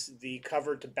is the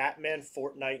cover to Batman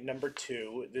Fortnite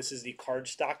 #2. This is the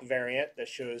cardstock variant that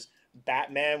shows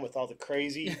Batman with all the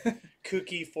crazy,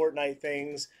 kooky Fortnite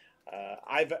things.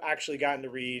 I've actually gotten to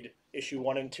read issue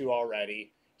 1 and 2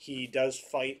 already. He does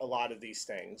fight a lot of these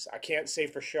things. I can't say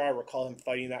for sure I recall him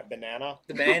fighting that banana.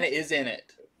 The banana is in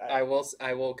it. I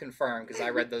will confirm because I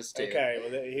read those too. Okay,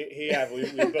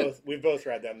 well, we've both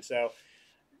read them. So,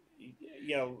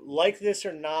 like this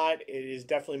or not, it is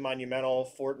definitely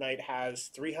monumental. Fortnite has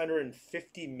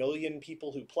 350 million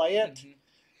people who play it. Mm-hmm.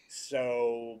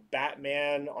 So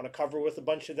Batman on a cover with a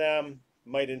bunch of them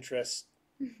might interest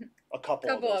a couple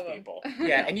of those people.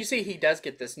 Yeah, and you see he does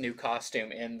get this new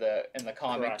costume in the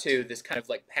comic Correct. too. This kind of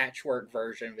like patchwork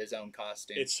version of his own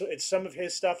costume. It's some of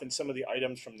his stuff and some of the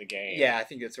items from the game. Yeah, I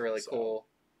think it's really cool.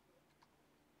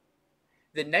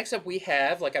 The next up we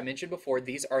have, like I mentioned before,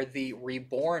 these are the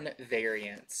Reborn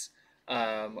variants,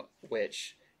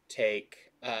 which take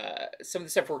some of the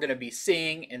stuff we're going to be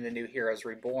seeing in the new Heroes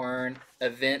Reborn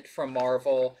event from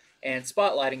Marvel, and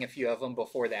spotlighting a few of them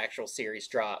before the actual series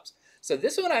drops. So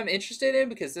this one I'm interested in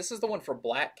because this is the one for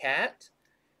Black Cat,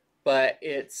 but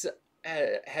it's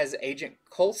has Agent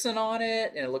Coulson on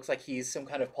it, and it looks like he's some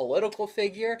kind of political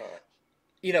figure.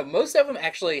 You know, most of them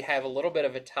actually have a little bit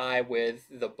of a tie with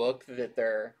the book that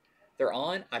they're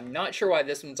on. I'm not sure why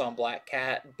this one's on Black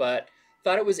Cat, but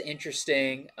thought it was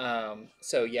interesting.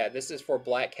 So yeah, this is for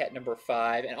Black Cat number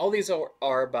 5, and all these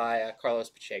are by Carlos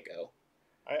Pacheco.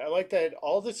 I like that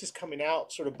all this is coming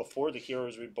out sort of before the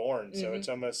Heroes Reborn, so it's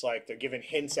almost like they're giving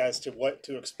hints as to what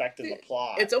to expect in the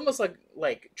plot. It's almost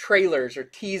like trailers or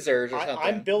teasers or something.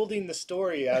 I'm building the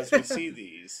story as we see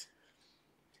these.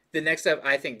 The next up,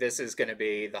 I think this is going to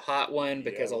be the hot one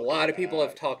because a lot of people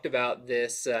have talked about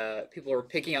this. People are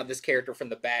picking out this character from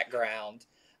the background.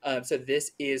 So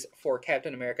this is for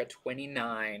Captain America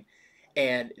 29.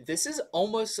 And this is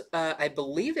almost, I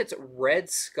believe it's Red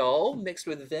Skull mixed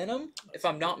with Venom, if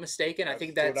I'm not mistaken. I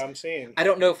think that's what I'm seeing. I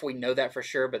don't know if we know that for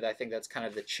sure, but I think that's kind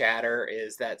of the chatter,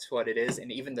 is that's what it is.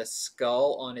 And even the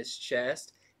skull on his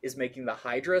chest is making the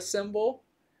Hydra symbol,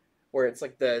 where it's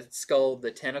like the skull,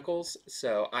 the tentacles.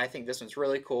 So I think this one's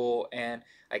really cool, and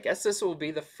I guess this will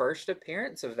be the first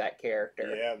appearance of that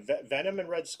character. Yeah, Venom and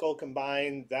Red Skull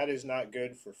combined, that is not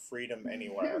good for freedom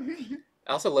anywhere.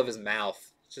 I also love his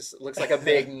mouth. Just looks like a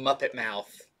big Muppet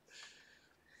mouth.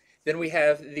 Then we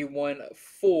have the one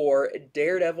for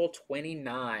Daredevil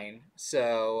 29.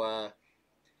 So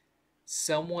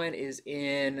someone is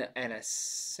in an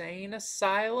insane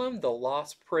asylum, the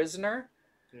Lost Prisoner.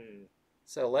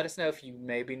 So let us know if you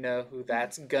maybe know who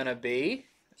that's gonna be.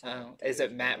 Is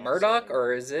it Matt Murdock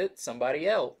or is it somebody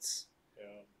else?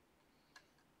 Yeah.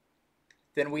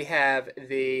 Then we have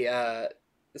the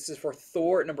this is for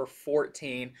Thor number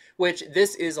 14, which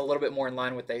this is a little bit more in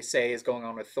line with what they say is going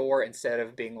on with Thor. Instead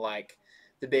of being like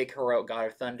the big heroic god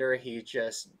of thunder, he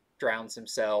just drowns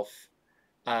himself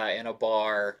in a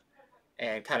bar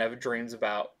and kind of dreams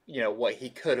about, you know, what he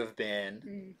could have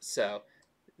been. So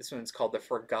this one's called The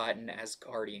Forgotten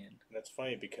Asgardian. That's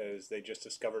funny because they just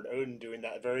discovered Odin doing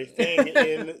that very thing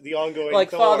in the ongoing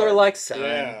like Thor. father, like son.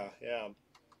 Yeah, yeah.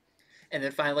 And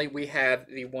then finally we have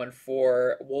the one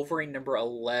for Wolverine number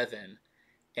 11.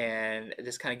 And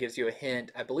this kind of gives you a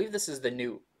hint. I believe this is the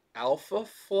new Alpha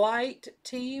Flight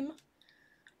team.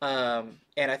 And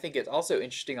I think it's also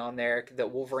interesting on there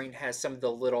that Wolverine has some of the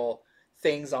little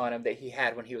things on him that he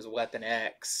had when he was Weapon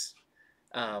X.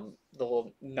 The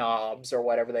little knobs or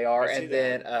whatever they are. And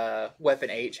then Weapon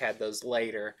H had those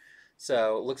later.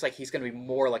 So it looks like he's going to be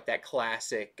more like that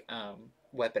classic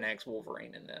Weapon X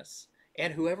Wolverine in this.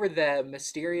 And whoever the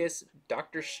mysterious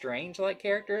Doctor Strange-like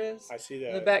character is. I see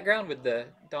that. In the background with the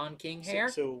Don King hair.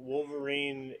 So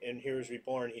Wolverine in Heroes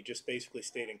Reborn, he just basically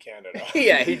stayed in Canada.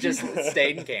 Yeah, he just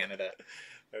stayed in Canada.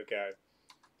 Okay.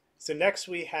 So next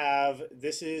we have,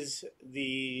 this is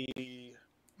the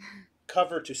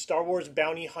cover to Star Wars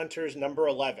Bounty Hunters number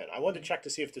 11. I wanted to check to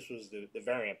see if this was the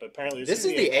variant, but apparently this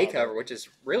is the A cover, which is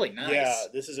really nice. Yeah,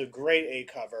 this is a great A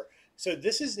cover. So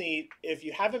this is neat. If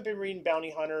you haven't been reading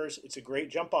Bounty Hunters, it's a great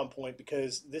jump-on point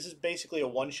because this is basically a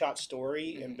one-shot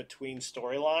story in between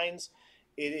storylines.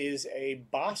 It is a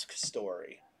Bosk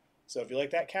story. So if you like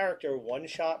that character,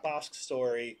 one-shot Bosk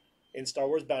story in Star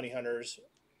Wars Bounty Hunters,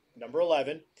 number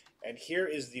 11. And here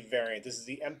is the variant. This is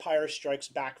the Empire Strikes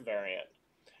Back variant.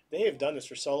 They have done this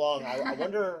for so long. I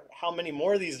wonder how many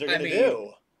more of these they're going to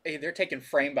do. Hey, they're taking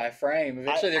frame by frame.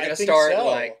 Eventually they're going to start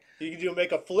like... You can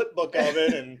make a flip book of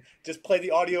it and just play the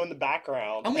audio in the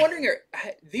background. I'm wondering,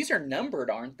 these are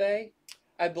numbered, aren't they?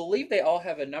 I believe they all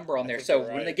have a number on there. So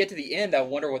when they get to the end, I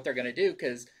wonder what they're going to do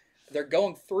because they're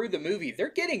going through the movie. They're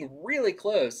getting really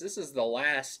close. This is the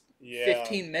last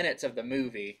 15 minutes of the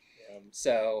movie. Yeah.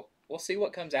 So we'll see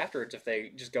what comes afterwards if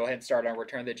they just go ahead and start on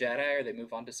Return of the Jedi or they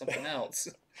move on to something else.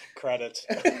 Credits.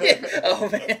 Oh,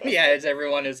 man. Yeah, as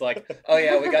everyone is like, oh,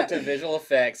 yeah, we got to visual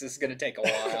effects. This is going to take a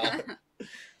while.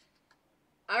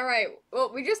 All right.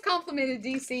 Well, we just complimented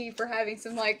DC for having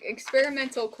some like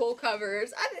experimental cool covers.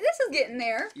 This is getting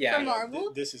there from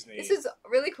Marvel. This is neat. This is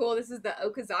really cool. This is the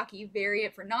Okazaki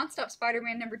variant for Nonstop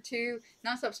Spider-Man number 2.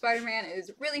 Nonstop Spider-Man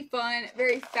is really fun,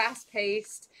 very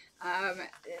fast-paced.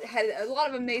 It had a lot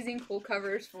of amazing cool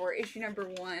covers for issue number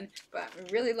 1, but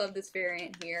we really love this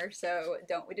variant here. So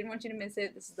we didn't want you to miss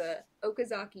it. This is the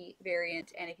Okazaki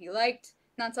variant, and if you liked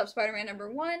Nonstop Spider-Man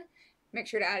number 1, make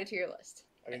sure to add it to your list.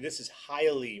 I mean, this is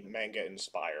highly manga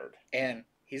inspired. And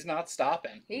he's not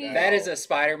stopping. That is a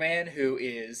Spider-Man who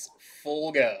is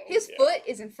full go. His foot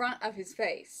is in front of his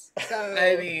face. So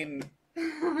I mean,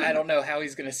 I don't know how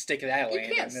he's going to stick that way.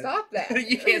 You can't stop that.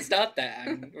 You can't stop that. I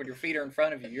mean, when your feet are in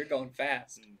front of you, you're going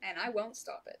fast. And I won't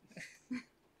stop it.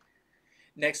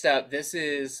 Next up, this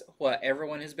is what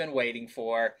everyone has been waiting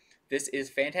for. This is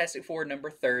Fantastic Four number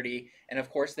 30, and of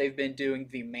course they've been doing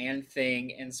the Man-Thing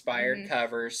inspired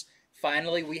covers.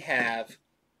 Finally, we have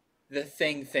the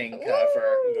Thing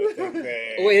cover. The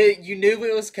Thing. You knew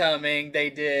it was coming. They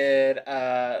did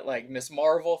like Miss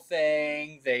Marvel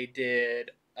thing. They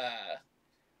did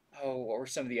what were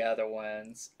some of the other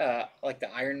ones? Like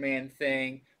the Iron Man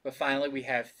thing. But finally, we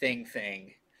have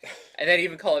Thing. And then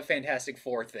even call it Fantastic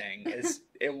Four thing,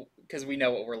 because we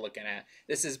know what we're looking at.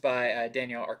 This is by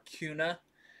Daniel Arcuna,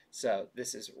 so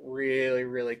this is really,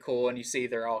 really cool. And you see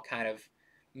they're all kind of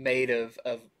made of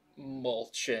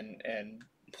mulch and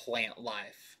plant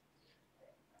life.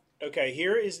 Okay,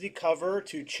 here is the cover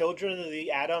to Children of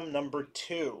the Atom number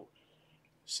 2.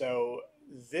 So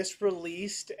this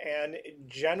released and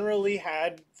generally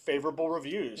had favorable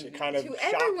reviews. It kind of to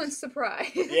shocked everyone's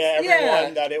surprise. Yeah,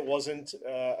 everyone that it wasn't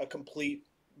a complete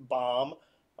bomb.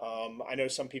 I know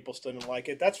some people still didn't like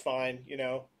it. That's fine. You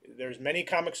know, there's many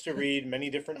comics to read, many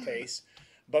different tastes.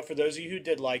 But for those of you who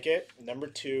did like it, number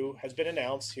 2 has been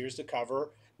announced. Here's the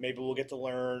cover. Maybe we'll get to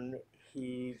learn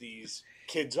who these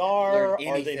kids are.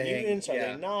 Are they mutants? Are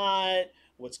they not?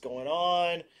 What's going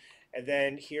on? And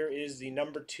then here is the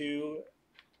number 2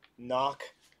 knock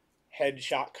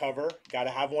headshot cover. Got to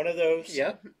have one of those.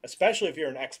 Yep. Especially if you're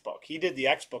an X-Book. He did the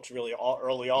X-Books really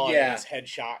early on in his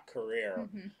headshot career.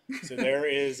 So there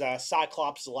is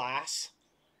Cyclops Lass.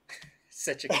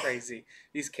 Such a crazy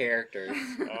these characters.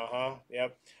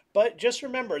 Yep. But just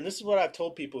remember, and this is what I've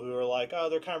told people who are like, oh,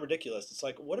 they're kind of ridiculous. It's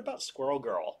like, what about Squirrel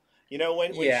Girl? You know,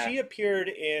 when she appeared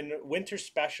in Winter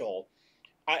Special,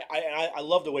 I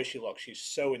love the way she looks. She's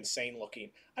so insane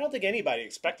looking. I don't think anybody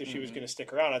expected she was going to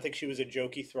stick around. I think she was a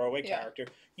jokey throwaway character.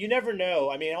 You never know.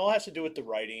 I mean, it all has to do with the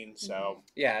writing. So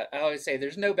yeah, I always say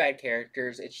there's no bad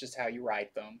characters. It's just how you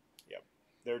write them. Yep,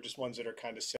 they're just ones that are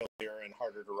kind of sillier and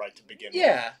harder to write to begin with.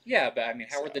 Yeah, but I mean,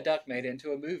 Howard the Duck made it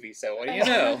into a movie. So what do you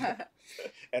know?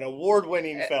 An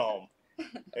award-winning film.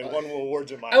 It won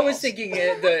awards at my house. I was thinking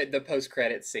the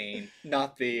post-credit scene,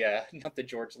 not the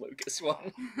George Lucas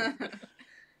one.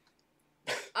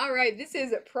 All right, this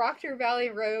is Proctor Valley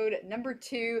Road number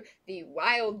 2, the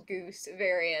Wild Goose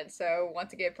variant. So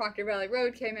once again, Proctor Valley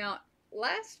Road came out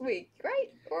last week,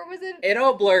 right? Or was it? It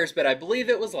all blurs, but I believe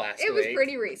it was last week. It was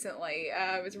pretty recently.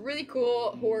 It was a really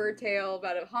cool horror tale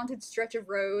about a haunted stretch of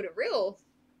road, a real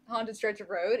haunted stretch of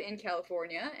road in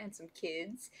California, and some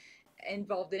kids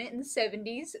involved in it in the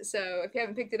 70s. So if you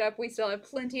haven't picked it up, we still have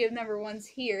plenty of number 1s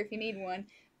here if you need one.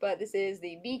 But this is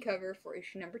the B cover for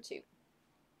issue number 2.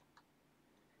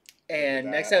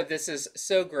 And next up, this is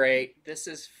so great. This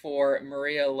is for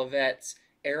Maria Levette's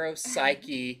Arrow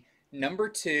Psyche number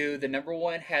 2. The number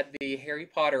 1 had the Harry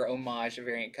Potter homage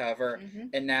variant cover.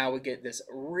 And now we get this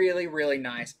really, really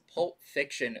nice Pulp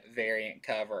Fiction variant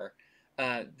cover.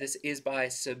 This is by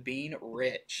Sabine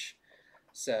Rich.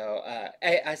 So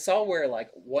I saw where like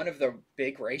one of the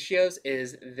big ratios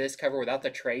is this cover without the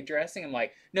trade dressing. I'm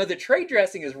like, no, the trade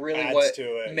dressing is really what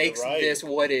makes this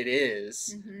what it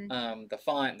is. The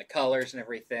font and the colors and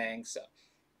everything. So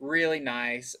really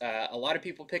nice. A lot of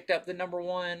people picked up the number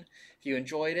 1. If you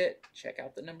enjoyed it, check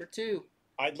out the number 2.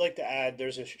 I'd like to add,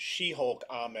 there's a She-Hulk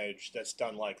homage that's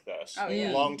done like this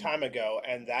a long time ago,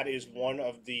 and that is one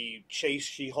of the Chase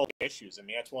She-Hulk issues. I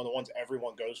mean, that's one of the ones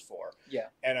everyone goes for. Yeah.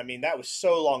 And I mean, that was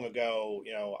so long ago,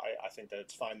 you know, I think that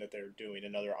it's fine that they're doing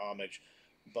another homage.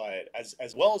 But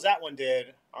as well as that one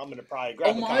did, I'm going to probably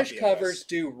grab a copy homage of covers this.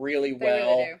 do really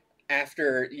well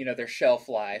after, you know, their shelf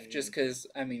life, just because,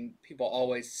 I mean, people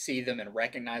always see them and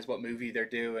recognize what movie they're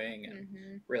doing,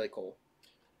 and really cool.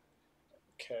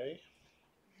 Okay.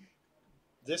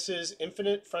 This is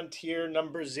Infinite Frontier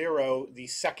number 0, the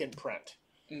second print.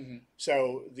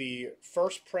 So the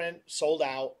first print sold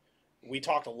out. We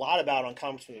talked a lot about on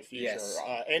Comics for the Future. Yes.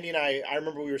 Andy and I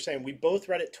remember we were saying we both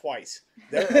read it twice.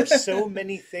 There are so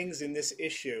many things in this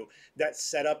issue that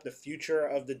set up the future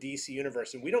of the DC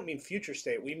universe. And we don't mean future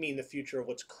state. We mean the future of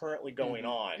what's currently going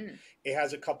on. It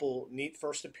has a couple neat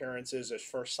first appearances. There's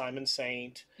first Simon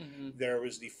Saint. There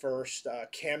was the first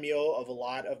cameo of a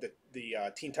lot of the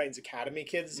Teen Titans Academy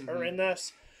kids are in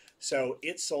this. So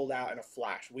it sold out in a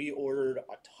flash. We ordered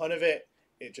a ton of it.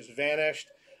 It just vanished.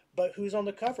 But who's on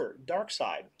the cover?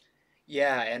 Darkseid.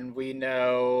 Yeah, and we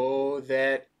know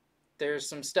that there's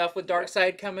some stuff with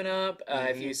Darkseid coming up.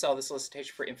 If you saw the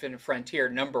solicitation for Infinite Frontier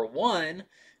number 1,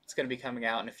 it's going to be coming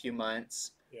out in a few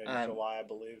months. Yeah, in July, I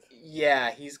believe.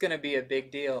 Yeah, he's going to be a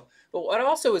big deal. But what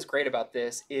also is great about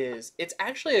this is it's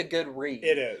actually a good read.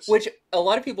 It is. Which a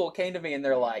lot of people came to me and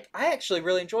they're like, I actually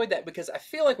really enjoyed that, because I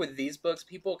feel like with these books,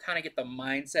 people kind of get the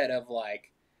mindset of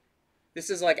like, This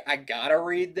is like, I gotta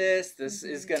read this. This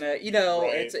is gonna, you know,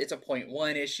 Right. it's a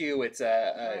 .1 issue. It's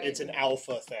Right. It's an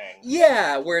alpha thing.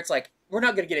 yeah, where it's like, we're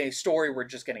not gonna get any story. We're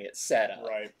just gonna get set up.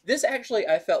 Right. This actually,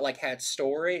 I felt like, had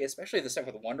story, especially the stuff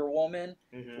with Wonder Woman.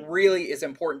 Mhm. Really is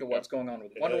important to what's going on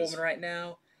with It Wonder is. Woman right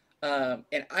now.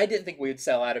 And I didn't think we'd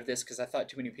sell out of this because I thought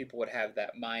too many people would have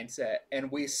that mindset. And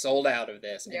we sold out of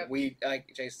this. Yep. And we,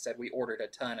 like Jason said, we ordered a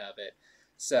ton of it.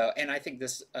 So, and I think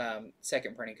this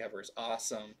second printing cover is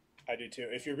awesome. I do too.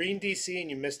 If you're reading DC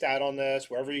and you missed out on this,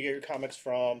 wherever you get your comics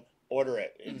from, order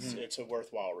it. It's a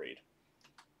worthwhile read.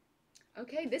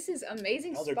 Okay, this is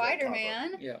Amazing Another great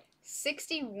Spider-Man. Yeah.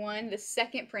 61, the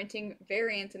second printing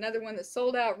variant. Another one that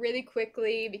sold out really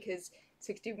quickly because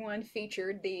 61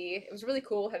 featured it was really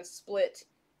cool, had a split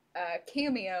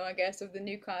cameo, I guess, of the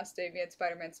new costume. You had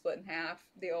Spider-Man split in half,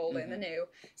 the old and the new.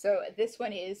 So this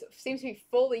one seems to be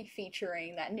fully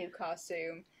featuring that new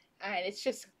costume, and it's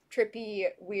just trippy,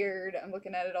 weird. I'm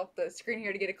looking at it off the screen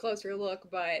here to get a closer look,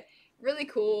 but really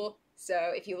cool.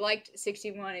 So if you liked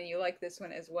 61 and you like this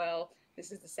one as well,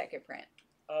 this is the second print.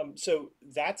 So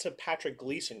that's a Patrick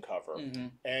Gleason cover,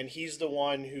 and he's the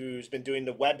one who's been doing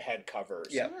the webhead covers.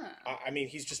 Yeah. I mean,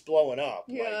 he's just blowing up.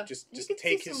 Yeah. Like, just You could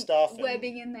take see his some stuff.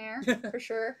 webbing in there for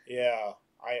sure. Yeah,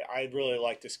 I really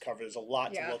like this cover. There's a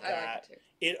lot to look I like at. it too.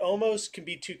 It almost can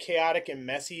be too chaotic and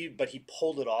messy, but he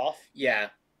pulled it off. Yeah.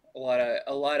 A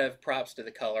lot of props to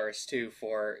the colorist too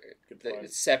for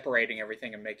separating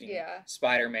everything and making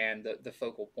Spider-Man the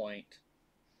focal point.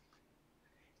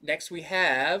 Next we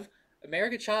have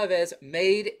America Chavez,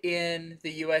 Made in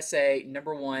the USA,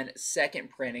 #1,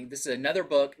 second printing. This is another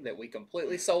book that we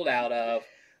completely sold out of.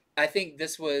 I think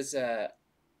this was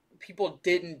people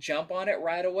didn't jump on it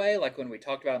right away, like when we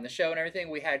talked about it on the show and everything.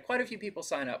 We had quite a few people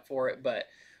sign up for it, but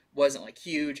wasn't like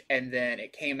huge. And then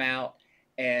it came out,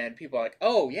 and people are like,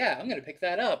 "Oh yeah, I'm gonna pick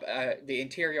that up." The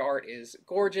interior art is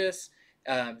gorgeous.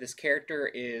 This character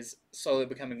is slowly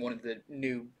becoming one of the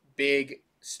new big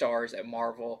stars at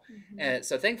Marvel, and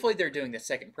so thankfully they're doing the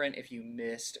second print. If you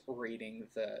missed reading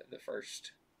the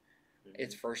first,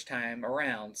 its first time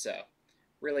around, so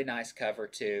really nice cover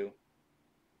too.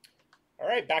 All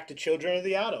right, back to Children of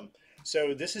the Atom.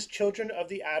 So this is Children of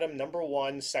the Atom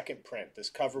 #1, second print. This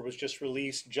cover was just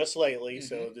released just lately,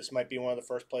 so this might be one of the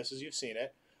first places you've seen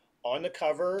it. On the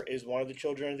cover is one of the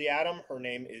Children of the Atom. Her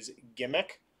name is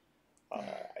Gimmick.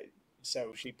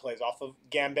 So she plays off of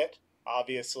Gambit,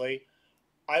 obviously.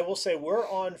 I will say we're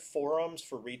on forums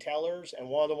for retailers, and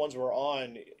one of the ones we're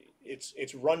on,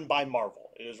 it's run by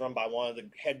Marvel. It is run by one of the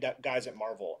head guys at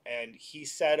Marvel, and he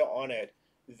said on it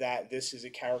that this is a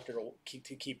character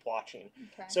to keep watching.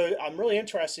 Okay. So I'm really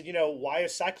interested, why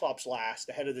is Cyclops last,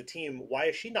 the head of the team? Why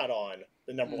is she not on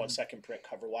the #1 second print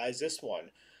cover? Why is this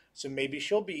one? So maybe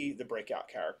she'll be the breakout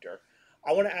character.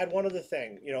 I want to add one other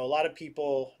thing. A lot of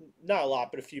people, not a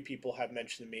lot, but a few people have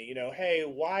mentioned to me, hey,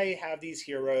 why have these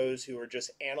heroes who are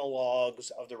just analogs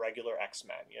of the regular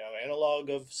X-Men? Analog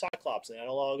of Cyclops, an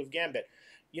analog of Gambit.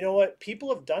 You know what?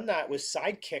 People have done that with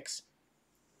sidekicks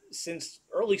since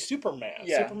early Superman.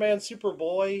 Yeah. Superman,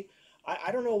 Superboy.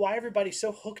 I don't know why everybody's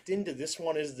so hooked into this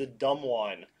one as the dumb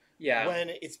one. Yeah. When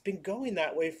it's been going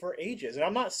that way for ages. And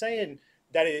I'm not saying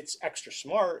that it's extra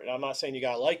smart, and I'm not saying you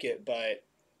gotta like it, but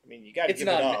I mean, you got to give it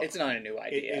up. It's not a new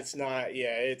idea. It's not.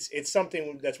 Yeah, it's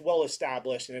something that's well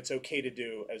established, and it's okay to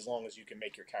do as long as you can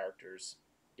make your characters,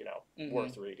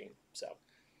 worth reading. So.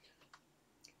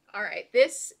 All right,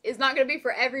 this is not going to be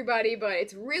for everybody, but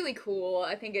it's really cool.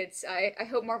 I think I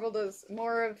hope Marvel does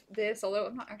more of this, although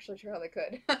I'm not actually sure how they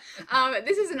could.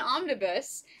 This is an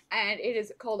omnibus, and it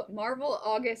is called Marvel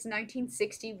August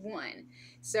 1961.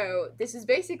 So this is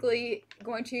basically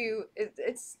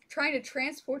it's trying to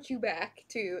transport you back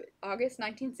to August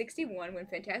 1961 when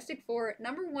Fantastic Four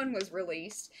 #1 was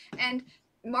released, and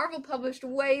Marvel published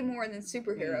way more than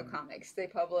superhero comics. They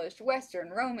published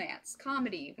Western, romance,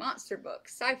 comedy, monster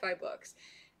books, sci-fi books.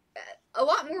 A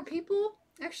lot more people,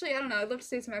 actually, I don't know, I'd love to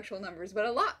see some actual numbers, but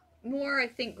a lot more, I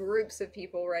think, groups of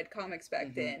people read comics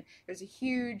back then. There's a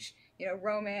huge,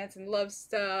 romance and love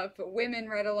stuff. Women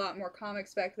read a lot more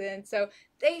comics back then. So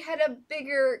they had a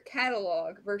bigger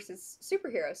catalog versus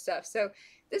superhero stuff. So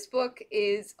this book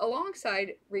is,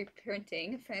 alongside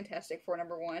reprinting Fantastic Four #1,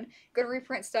 going to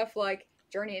reprint stuff like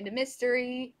Journey into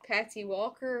Mystery, Patsy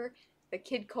Walker, the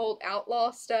Kid Colt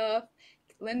Outlaw stuff,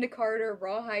 Linda Carter,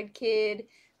 Rawhide Kid,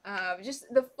 just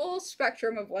the full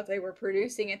spectrum of what they were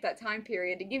producing at that time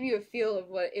period to give you a feel of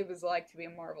what it was like to be a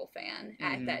Marvel fan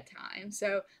at that time.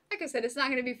 So, like I said, it's not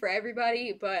going to be for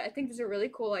everybody, but I think this is a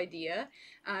really cool idea.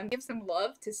 Give some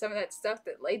love to some of that stuff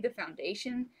that laid the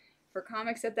foundation for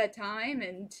comics at that time,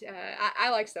 and I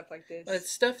like stuff like this.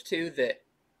 It's stuff, too, that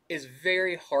is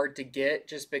very hard to get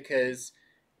just because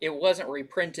it wasn't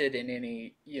reprinted in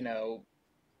any,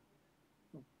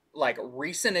 like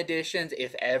recent editions,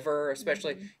 if ever.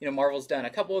 Especially, Marvel's done a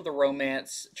couple of the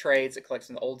romance trades that collects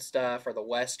some of the old stuff or the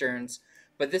westerns,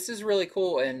 but this is really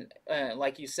cool. And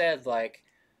like you said, like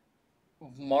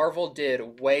Marvel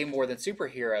did way more than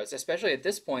superheroes. Especially at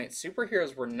this point,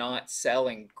 superheroes were not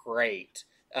selling great.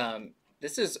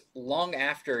 This is long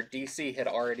after DC had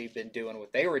already been doing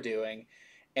what they were doing,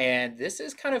 and this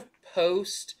is kind of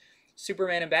post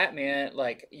Superman and Batman.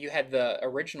 Like you had the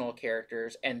original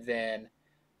characters, and then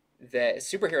the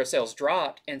superhero sales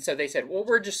dropped, and so they said, well,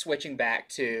 we're just switching back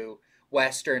to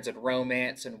westerns and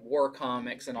romance and war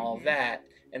comics and all of that.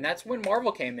 And that's when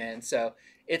Marvel came in. So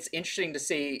it's interesting to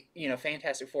see,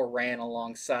 Fantastic Four ran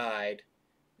alongside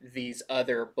these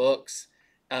other books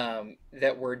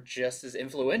that were just as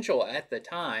influential at the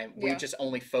time. We just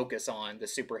only focus on the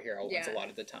superhero ones a lot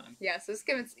of the time. Yeah, so it's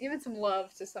giving some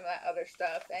love to some of that other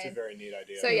stuff. It's a very neat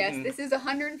idea. So yes, this is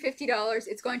 $150.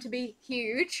 It's going to be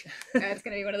huge. It's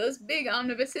going to be one of those big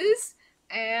omnibuses.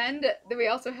 And then we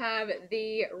also have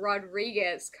the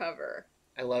Rodriguez cover.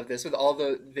 I love this with all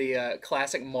the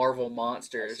classic Marvel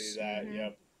monsters. I see that,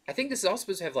 yep. I think this is also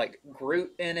supposed to have like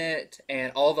Groot in it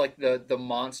and all like the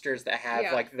monsters that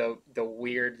have like the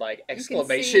weird like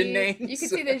exclamation names. You can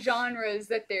see the genres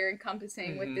that they're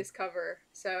encompassing with this cover.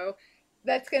 So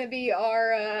that's going to be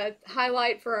our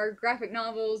highlight for our graphic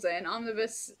novels and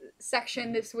omnibus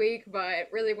section this week. But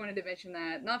really wanted to mention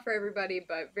that. Not for everybody,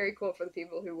 but very cool for the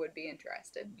people who would be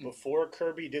interested. Before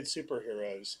Kirby did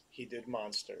superheroes, he did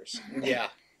monsters. Yeah.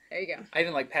 There you go. I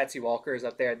even like Patsy Walker's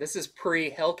up there. This is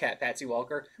pre-Hellcat Patsy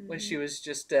Walker when she was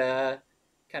just kind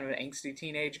of an angsty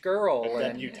teenage girl.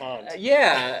 A debutante.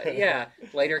 Yeah.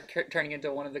 Later turning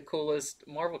into one of the coolest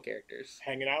Marvel characters.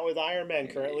 Hanging out with Iron Man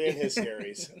currently in his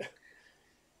series.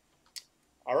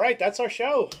 All right, that's our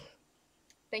show.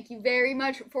 Thank you very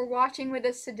much for watching with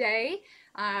us today.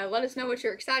 Let us know what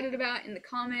you're excited about in the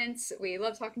comments. We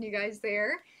love talking to you guys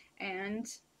there. And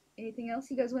anything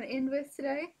else you guys want to end with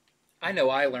today? I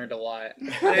know I learned a lot.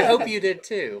 I hope you did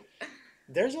too.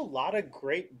 There's a lot of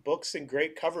great books and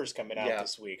great covers coming out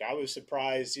this week. I was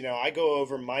surprised. I go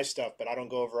over my stuff, but I don't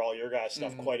go over all your guys'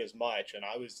 stuff quite as much. And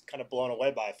I was kind of blown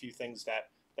away by a few things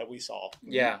that we saw.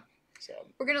 Yeah. So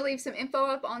we're going to leave some info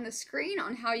up on the screen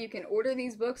on how you can order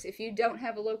these books. If you don't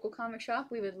have a local comic shop,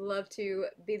 we would love to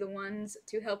be the ones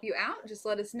to help you out. Just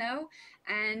let us know.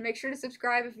 And make sure to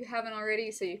subscribe if you haven't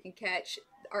already so you can catch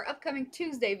our upcoming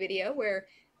Tuesday video where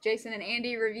Jason and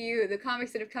Andy review the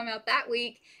comics that have come out that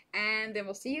week, and then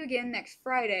we'll see you again next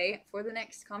Friday for the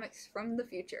next Comics from the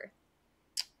Future.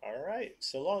 All right.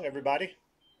 So long, everybody.